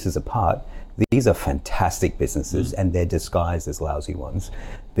these businesses apart, these are fantastic businesses, and they're disguised as lousy ones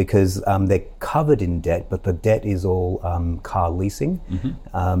because they're covered in debt, but the debt is all car leasing,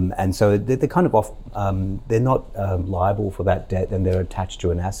 and so they're kind of off. They're not liable for that debt, and they're attached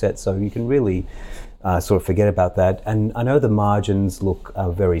to an asset. So you can really sort of forget about that. And I know the margins look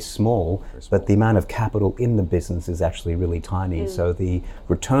very small, but the amount of capital in the business is actually really tiny. So the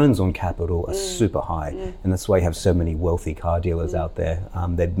returns on capital are super high. And that's why you have so many wealthy car dealers out there.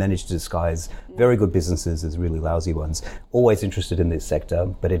 They've managed to disguise very good businesses as really lousy ones. Always interested in this sector,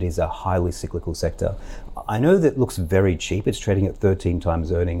 but it is a highly cyclical sector. I know that it looks very cheap. It's trading at 13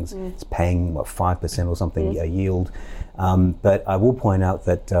 times earnings. It's paying, 5% or something a yield. But I will point out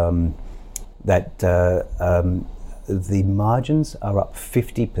that the margins are up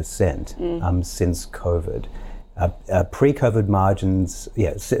 50% since COVID. Pre-COVID margins,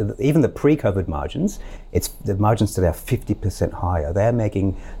 even the pre-COVID margins, the margins today are 50% higher. They're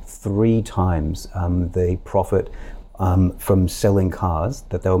making 3 times the profit from selling cars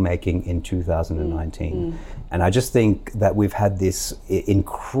that they were making in 2019. And I just think that we've had this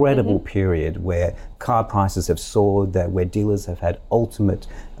incredible period where car prices have soared, where dealers have had ultimate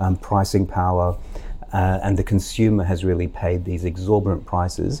pricing power, and the consumer has really paid these exorbitant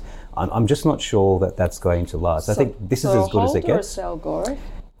prices. I'm just not sure that that's going to last. I think this is as good as it gets. Sell, Gaurav?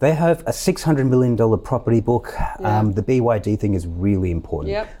 They have a $600 million property book. The BYD thing is really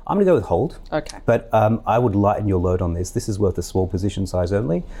important. I'm going to go with hold. Okay. But I would lighten your load on this. This is worth a small position size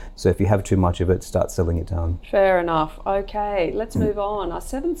only. So if you have too much of it, start selling it down. Fair enough. Okay, let's move on. Our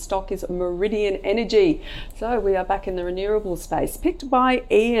 7th stock is Meridian Energy. So we are back in the renewable space, picked by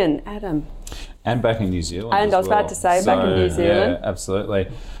Ian. Adam. And back in New Zealand. And I was about to say, back in New Zealand. Yeah, absolutely.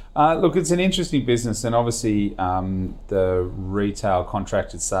 Look, it's an interesting business, and obviously the retail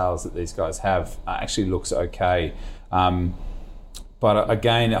contracted sales that these guys have actually looks okay. But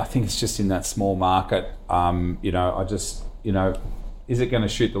again, I think it's just in that small market. Is it going to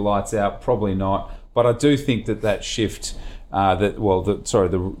shoot the lights out? Probably not. But I do think that shift,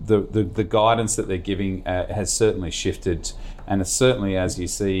 the guidance that they're giving has certainly shifted, and it's certainly, as you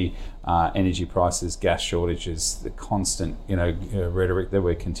see, energy prices, gas shortages, the constant, rhetoric that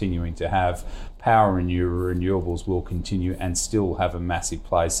we're continuing to have. Power and renewables will continue and still have a massive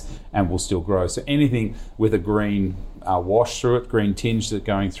place and will still grow. So anything with a green wash through it, green tinge that's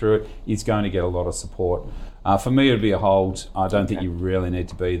going through it, is going to get a lot of support. For me, it would be a hold. I don't think you really need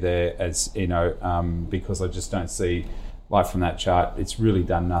to be there, because I just don't see, like from that chart, it's really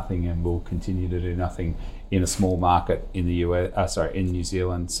done nothing and will continue to do nothing in a small market in the in New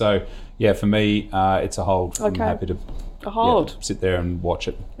Zealand. So yeah, for me, it's a hold. Okay. I'm happy to hold. sit there and watch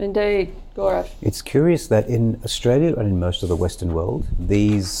it. Indeed. Gaurav. It's curious that in Australia and in most of the Western world,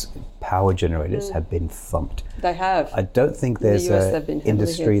 these power generators have been thumped. They have. I don't think there's US, they've been an heavily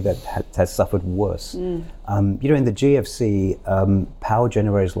industry hit. that has suffered worse. In the GFC, power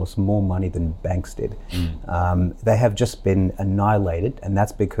generators lost more money than banks did. They have just been annihilated, and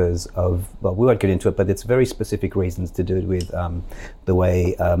that's because of, well, we won't get into it, but it's very specific reasons to do with the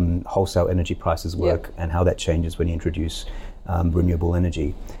way wholesale energy prices work and how that changes when you introduce renewable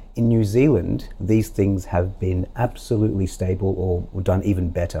energy. In New Zealand, these things have been absolutely stable or done even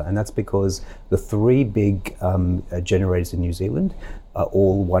better. And that's because the three big generators in New Zealand are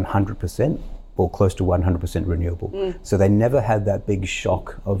all 100% or close to 100% renewable. So they never had that big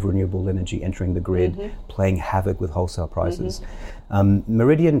shock of renewable energy entering the grid, playing havoc with wholesale prices.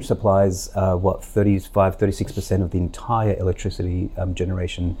 Meridian supplies, 36% of the entire electricity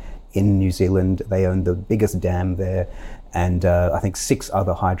generation in New Zealand. They own the biggest dam there, and I think 6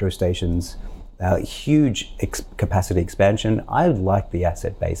 other hydro stations. Huge capacity expansion. I like the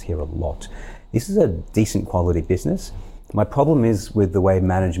asset base here a lot. This is a decent quality business. My problem is with the way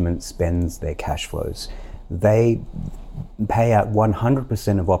management spends their cash flows. They pay out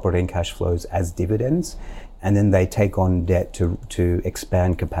 100% of operating cash flows as dividends, and then they take on debt to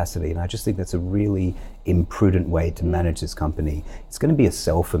expand capacity. And I just think that's a really imprudent way to manage this company. It's going to be a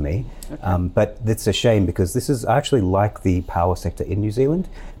sell for me, but it's a shame because I actually like the power sector in New Zealand.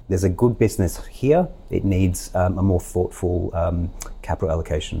 There's a good business here. It needs a more thoughtful capital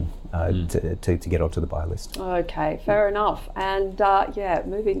allocation to get onto the buy list. Okay, fair enough. And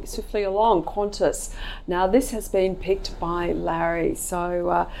moving swiftly along, Qantas. Now this has been picked by Larry.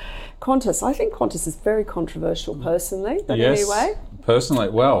 So Qantas, I think Qantas is very controversial personally, but anyway. Personally,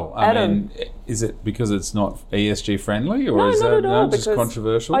 well, Adam. is it because it's not ESG friendly, or No, is not that at all, just because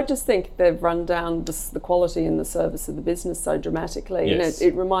controversial? I just think they've run down the quality and the service of the business so dramatically. Yes.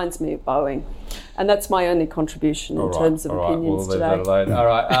 And it reminds me of Boeing. And that's my only contribution in terms of opinions we'll today. leave that alone. All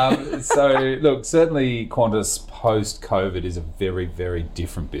right. So, look, certainly Qantas post-COVID is a very, very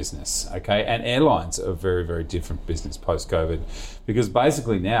different business, okay? And airlines are a very, very different business post-COVID because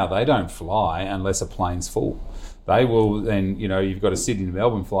basically now they don't fly unless a plane's full. They will then, you've got a Sydney to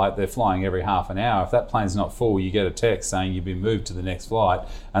Melbourne flight, they're flying every half an hour. If that plane's not full, you get a text saying you've been moved to the next flight,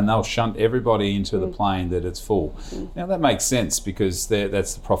 and they'll shunt everybody into the plane that it's full. Now that makes sense because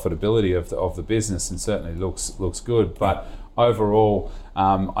that's the profitability of the business, and certainly looks good. But overall,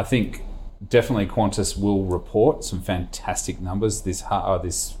 I think definitely Qantas will report some fantastic numbers this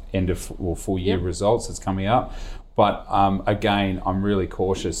end of full year results that's coming up. But again, I'm really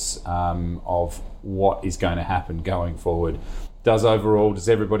cautious of what is going to happen going forward. Does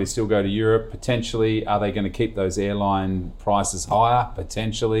everybody still go to Europe? Potentially. Are they going to keep those airline prices higher?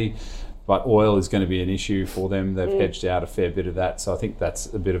 Potentially. But oil is going to be an issue for them. They've hedged out a fair bit of that. So I think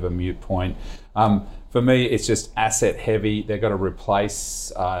that's a bit of a moot point. For me, it's just asset heavy. They've got to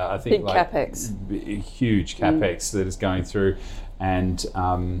replace, I think, big CapEx. Huge CapEx that is going through. And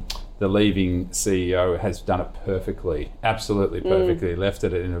the leaving CEO has done it perfectly, absolutely perfectly. Left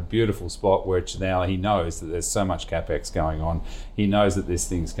it in a beautiful spot, which now he knows that there's so much CapEx going on. He knows that this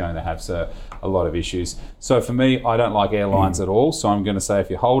thing's going to have a lot of issues. So for me, I don't like airlines at all. So I'm going to say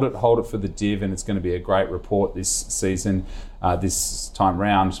if you hold it for the div, and it's going to be a great report this season, this time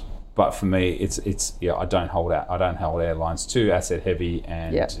round. But for me, I don't hold out. I don't hold airlines. Too asset heavy,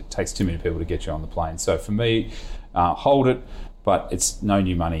 and it takes too many people to get you on the plane. So for me, hold it. But it's no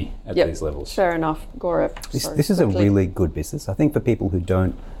new money at these levels. Fair enough. Gaurav. This is a really good business. I think for people who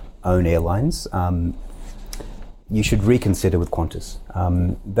don't own airlines, you should reconsider with Qantas.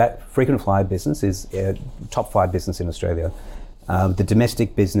 That frequent flyer business is a top 5 business in Australia. The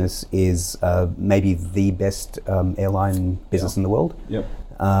domestic business is maybe the best airline business in the world. Yep.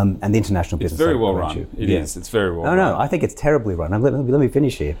 And the international business. It's very well run. It is. It's very well run. No, I think it's terribly run. Let me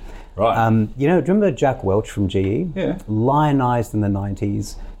finish here. Right. Remember Jack Welch from GE? Yeah. Lionized in the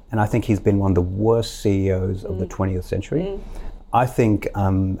 90s, and I think he's been one of the worst CEOs of the 20th century. I think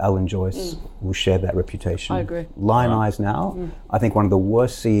Alan Joyce will share that reputation. I agree. Lionized now. I think one of the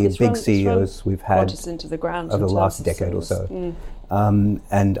worst CEOs we've had into the ground over the last decade or so.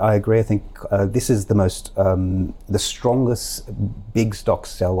 And I agree. I think this is the strongest big stock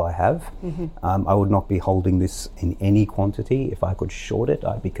sell I have. I would not be holding this in any quantity. If I could short it,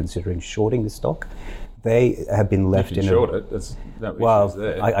 I'd be considering shorting the stock. They have been left in short it. That's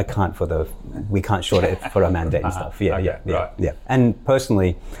there. I can't we can't short it for a mandate and stuff. Yeah. And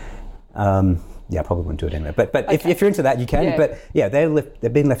personally, I probably wouldn't do it anyway. But Okay. if you're into that, you can. Yeah. But yeah,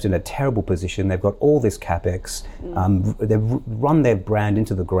 they've been left in a terrible position. They've got all this capex. They've run their brand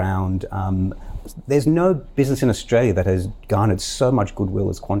into the ground. there's no business in Australia that has garnered so much goodwill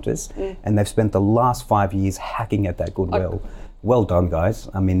as Qantas, and they've spent the last 5 years hacking at that goodwill. Well done, guys.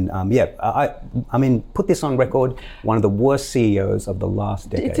 I mean, I mean, put this on record, one of the worst CEOs of the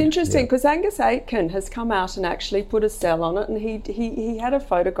last decade. It's interesting because Angus Aitken has come out and actually put a sell on it, and he had a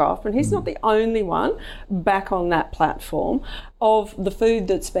photograph, and he's not the only one back on that platform of the food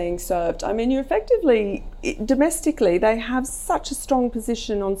that's being served. I mean, you effectively, domestically, they have such a strong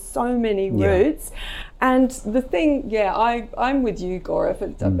position on so many routes. And the thing, I'm with you, Gaurav.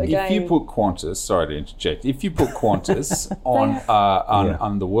 Again, if you put Qantas, sorry to interject, if you put Qantas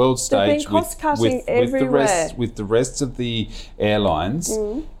on the world stage with the rest of the airlines,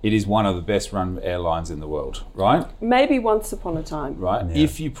 it is one of the best run airlines in the world, right? Maybe once upon a time. Right? Yeah.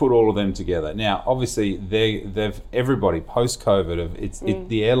 If you put all of them together. Now, obviously, everybody, post-COVID,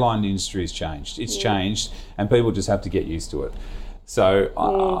 the airline industry has changed. It's changed, and people just have to get used to it. So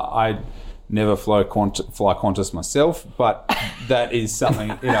I never fly Qantas myself, but that is something,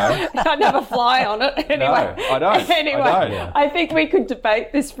 I never fly on it anyway. No, I don't. Anyway, I think we could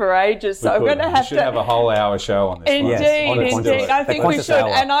debate this for ages, so I'm going to have to... We should have a whole hour show on this. Indeed. I think we should. Hour.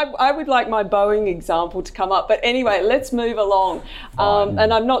 And I would like my Boeing example to come up. But anyway, let's move along.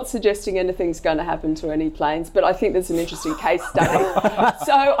 And I'm not suggesting anything's going to happen to any planes, but I think there's an interesting case study.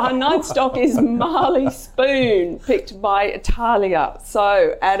 So our ninth stock is Marley Spoon, picked by Italia.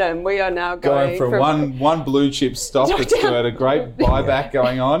 So, Adam, we are now going from one blue chip stock that's got a great buyback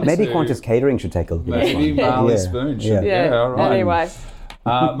going on. Maybe Qantas Catering should take a look at this one. Maybe Marley Spoon should. Yeah, all right. Anyway.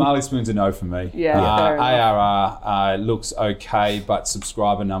 Marley Spoon's a no for me. ARR looks okay, but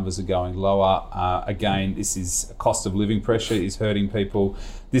subscriber numbers are going lower. Again, this is cost of living pressure is hurting people.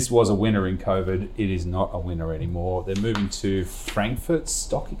 This was a winner in COVID. It is not a winner anymore. They're moving to Frankfurt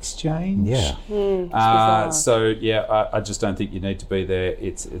Stock Exchange. Yeah. I just don't think you need to be there.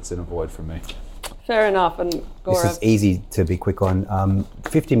 It's an avoid from me. Fair enough. And Gaurav? This is easy to be quick on.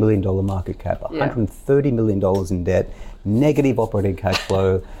 $50 million market cap, $130 million in debt, negative operating cash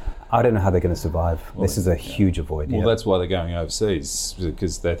flow. I don't know how they're going to survive. This is a huge avoid. Well, that's why they're going overseas,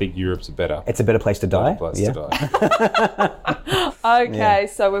 because they think Europe's It's a better place to die. Okay,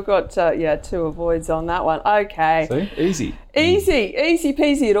 so we've got two avoids on that one. Okay. See? Easy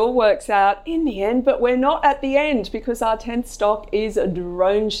peasy. It all works out in the end, but we're not at the end because our 10th stock is a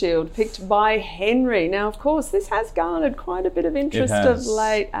DroneShield, picked by Henry. Now, of course, this has garnered quite a bit of interest of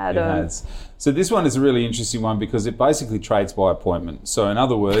late, Adam. It has. So this one is a really interesting one because it basically trades by appointment. So in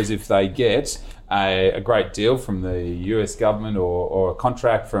other words, if they get a great deal from the US government or a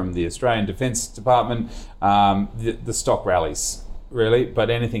contract from the Australian Defence Department, the stock rallies, really. But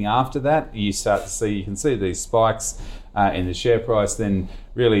anything after that, you can see these spikes in the share price. Then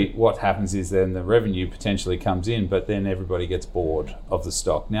really what happens is then the revenue potentially comes in, but then everybody gets bored of the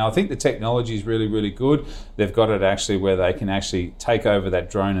stock. Now, I think the technology is really, really good. They've got it actually where they can actually take over that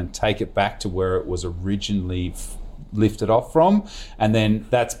drone and take it back to where it was originally lifted off from, and then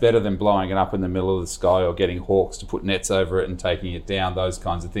that's better than blowing it up in the middle of the sky or getting hawks to put nets over it and taking it down, those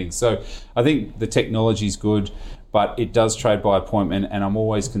kinds of things. So I think the technology is good, but it does trade by appointment, and I'm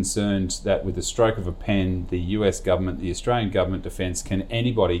always concerned that with the stroke of a pen, the US government, the Australian government defence,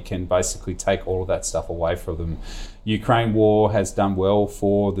 anybody can basically take all of that stuff away from them. Ukraine war has done well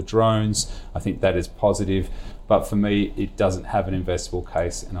for the drones. I think that is positive, but for me, it doesn't have an investable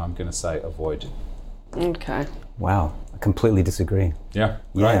case, and I'm going to say avoid. Okay. Wow, I completely disagree. Yeah,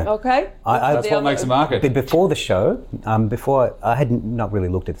 great. Okay. That's what makes a market. Before the show, before I had not really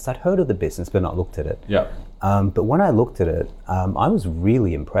looked at this. I'd heard of the business, but not looked at it. Yeah. But when I looked at it, I was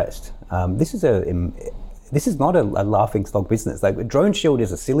really impressed. This is not a laughing stock business. Like DroneShield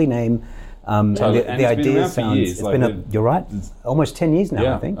is a silly name. The idea sounds. You're right. Almost 10 years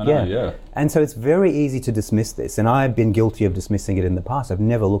now, I think. I know. And so it's very easy to dismiss this, and I've been guilty of dismissing it in the past. I've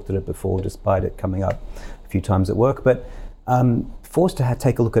never looked at it before, despite it coming up a few times at work. But forced to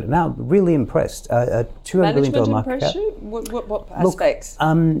take a look at it now. Really impressed. $200 million market cap. What aspects?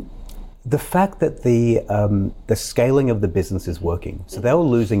 The fact that the scaling of the business is working. So they were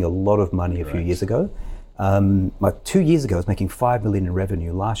losing a lot of money a few years ago. 2 years ago, it was making $5 million in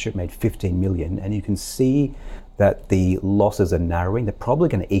revenue. Last year, it made $15 million, and you can see that the losses are narrowing. They're probably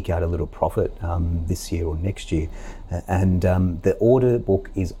going to eke out a little profit this year or next year, and the order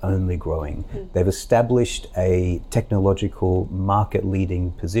book is only growing. They've established a technological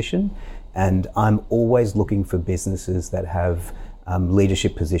market-leading position, and I'm always looking for businesses that have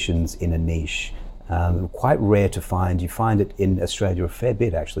leadership positions in a niche. Quite rare to find. You find it in Australia a fair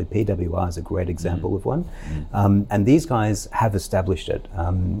bit, actually. PWR is a great example of one. And these guys have established it.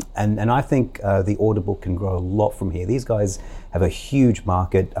 And I think the order book can grow a lot from here. These guys have a huge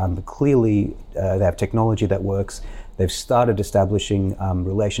market. Clearly, they have technology that works. They've started establishing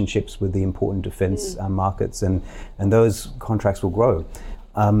relationships with the important defence markets, and those contracts will grow.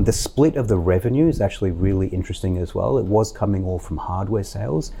 The split of the revenue is actually really interesting as well. It was coming all from hardware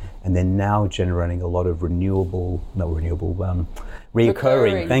sales, and they're now generating a lot of recurring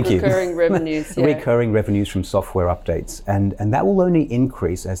revenues. Yeah. Recurring revenues from software updates. And that will only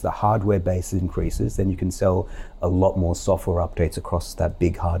increase as the hardware base increases. Then you can sell a lot more software updates across that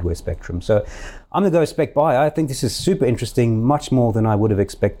big hardware spectrum. So I'm going to go spec buy. I think this is super interesting, much more than I would have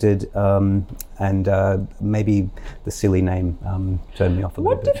expected. And maybe the silly name turned me off a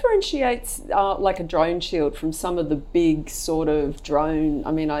little bit. What differentiates like a DroneShield from some of the big sort of drone?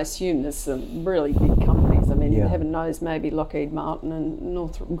 I mean, I assume there's some really big companies. I mean, heaven knows, maybe Lockheed Martin and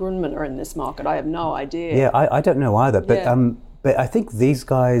Northrop Grumman are in this market. I have no idea. Yeah, I don't know either. But I think these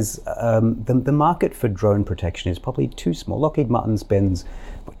guys, the market for drone protection is probably too small. Lockheed Martin spends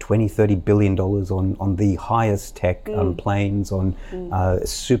 $20-30 billion on the highest tech planes, on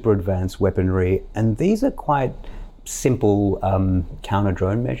super advanced weaponry, and these are quite simple counter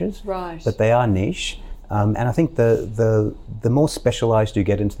drone measures. Right. But they are niche. And I think the more specialized you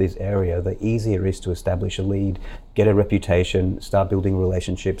get into this area, the easier it is to establish a lead, get a reputation, start building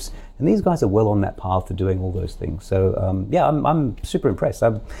relationships. And these guys are well on that path to doing all those things. So I'm super impressed.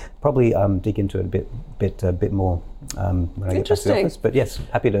 I'll probably dig into it a bit more when I get back to the office. But yes,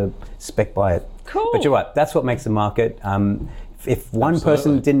 happy to spec buy it. Cool. But you're right, that's what makes the market. If one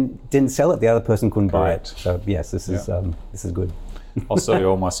person didn't sell it, the other person couldn't buy it. So yes, this is good. I'll sell you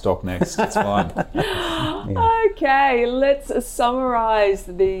all my stock next. It's fine. Okay, let's summarise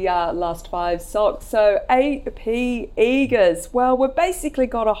the last 5 stocks. So AP Eagers. Well, we've basically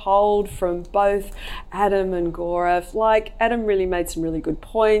got a hold from both Adam and Gaurav. Like, Adam really made some really good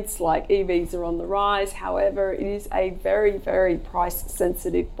points, like EVs are on the rise. However, it is a very, very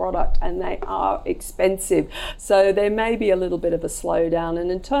price-sensitive product and they are expensive. So there may be a little bit of a slowdown.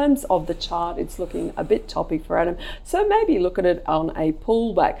 And in terms of the chart, it's looking a bit toppy for Adam. So maybe look at it on a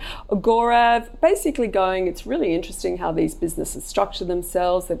pullback. Gaurav, basically going, it's really interesting how these businesses structure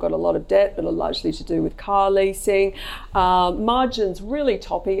themselves. They've got a lot of debt that are largely to do with car leasing. Margins really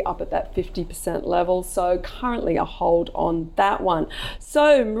toppy, up at that 50% level. So currently a hold on that one.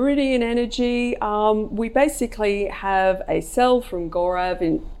 So Meridian Energy, we basically have a sell from Gaurav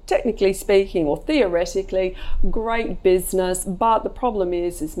in, technically speaking, or theoretically, great business, but the problem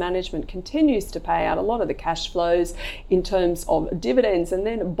is management continues to pay out a lot of the cash flows in terms of dividends and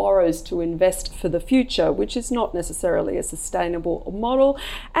then borrows to invest for the future, which is not necessarily a sustainable model.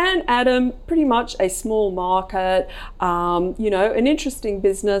 And Adam, pretty much a small market, an interesting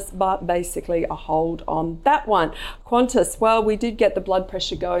business, but basically a hold on that one. Qantas, well, we did get the blood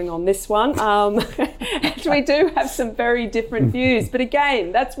pressure going on this one. And we do have some very different views, but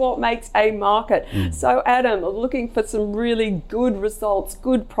again, that's what makes a market. So Adam, looking for some really good results,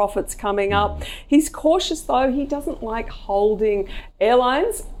 good profits coming up. He's cautious though, he doesn't like holding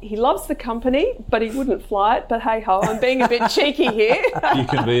airlines. He loves the company, but he wouldn't fly it. But hey ho, I'm being a bit cheeky here. You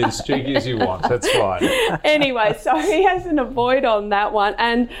can be as cheeky as you want, that's fine. Anyway, so he has an avoid on that one.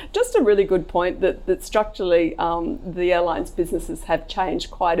 And just a really good point that structurally the airlines businesses have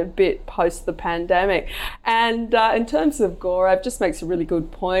changed quite a bit post the pandemic. And in terms of Gaurav, just makes a really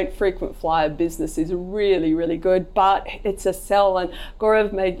good point. Frequent flyer business is really, really good, but it's a sell. And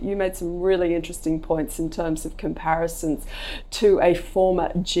Gaurav, you made some really interesting points in terms of comparisons to a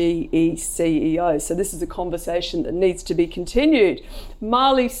former GE CEO. So this is a conversation that needs to be continued.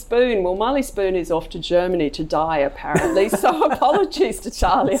 Marley Spoon. Well, Marley Spoon is off to Germany to die, apparently. So apologies to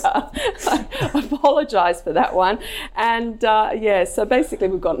Charlie. I apologise for that one. And so basically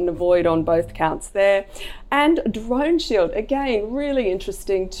we've got an avoid on both counts there. And DroneShield, again, really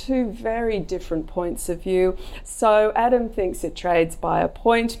interesting, 2 very different points of view. So Adam thinks it trades by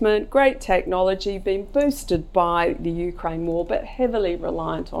appointment, great technology, being boosted by the Ukraine war, but heavily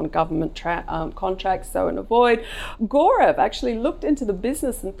reliant on government contracts, so an avoid. Gaurav actually looked into the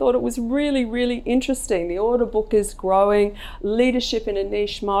business and thought it was really, really interesting. The order book is growing, leadership in a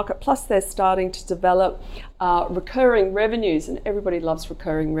niche market, plus they're starting to develop recurring revenues, and everybody loves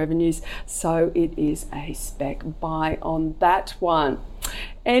recurring revenues, so it is a spec buy on that one.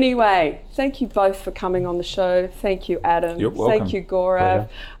 Anyway, thank you both for coming on the show. Thank you, Adam. You're welcome. Thank you, Gaurav.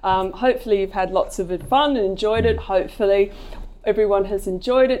 Hopefully you've had lots of fun and enjoyed it. Hopefully. everyone has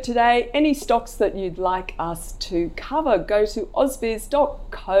enjoyed it today. Any stocks that you'd like us to cover, go to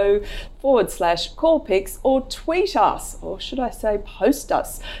ausbiz.co/callpicks or tweet us, or should I say post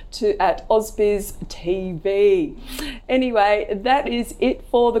us at AusbizTV. Anyway, that is it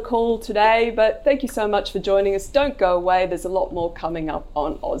for the call today, but thank you so much for joining us. Don't go away, there's a lot more coming up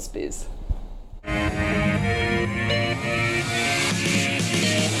on Ausbiz.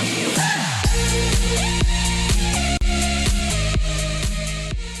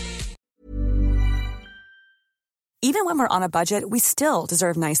 Even when we're on a budget, we still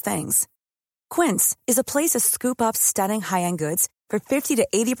deserve nice things. Quince is a place to scoop up stunning high-end goods for 50 to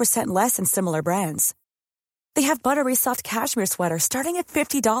 80% less than similar brands. They have buttery soft cashmere sweaters starting at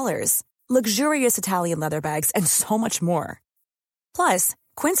 $50, luxurious Italian leather bags, and so much more. Plus,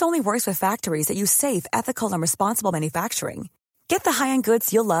 Quince only works with factories that use safe, ethical, and responsible manufacturing. Get the high-end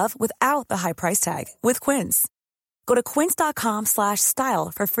goods you'll love without the high price tag with Quince. Go to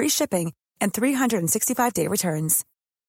quince.com/style for free shipping and 365-day returns.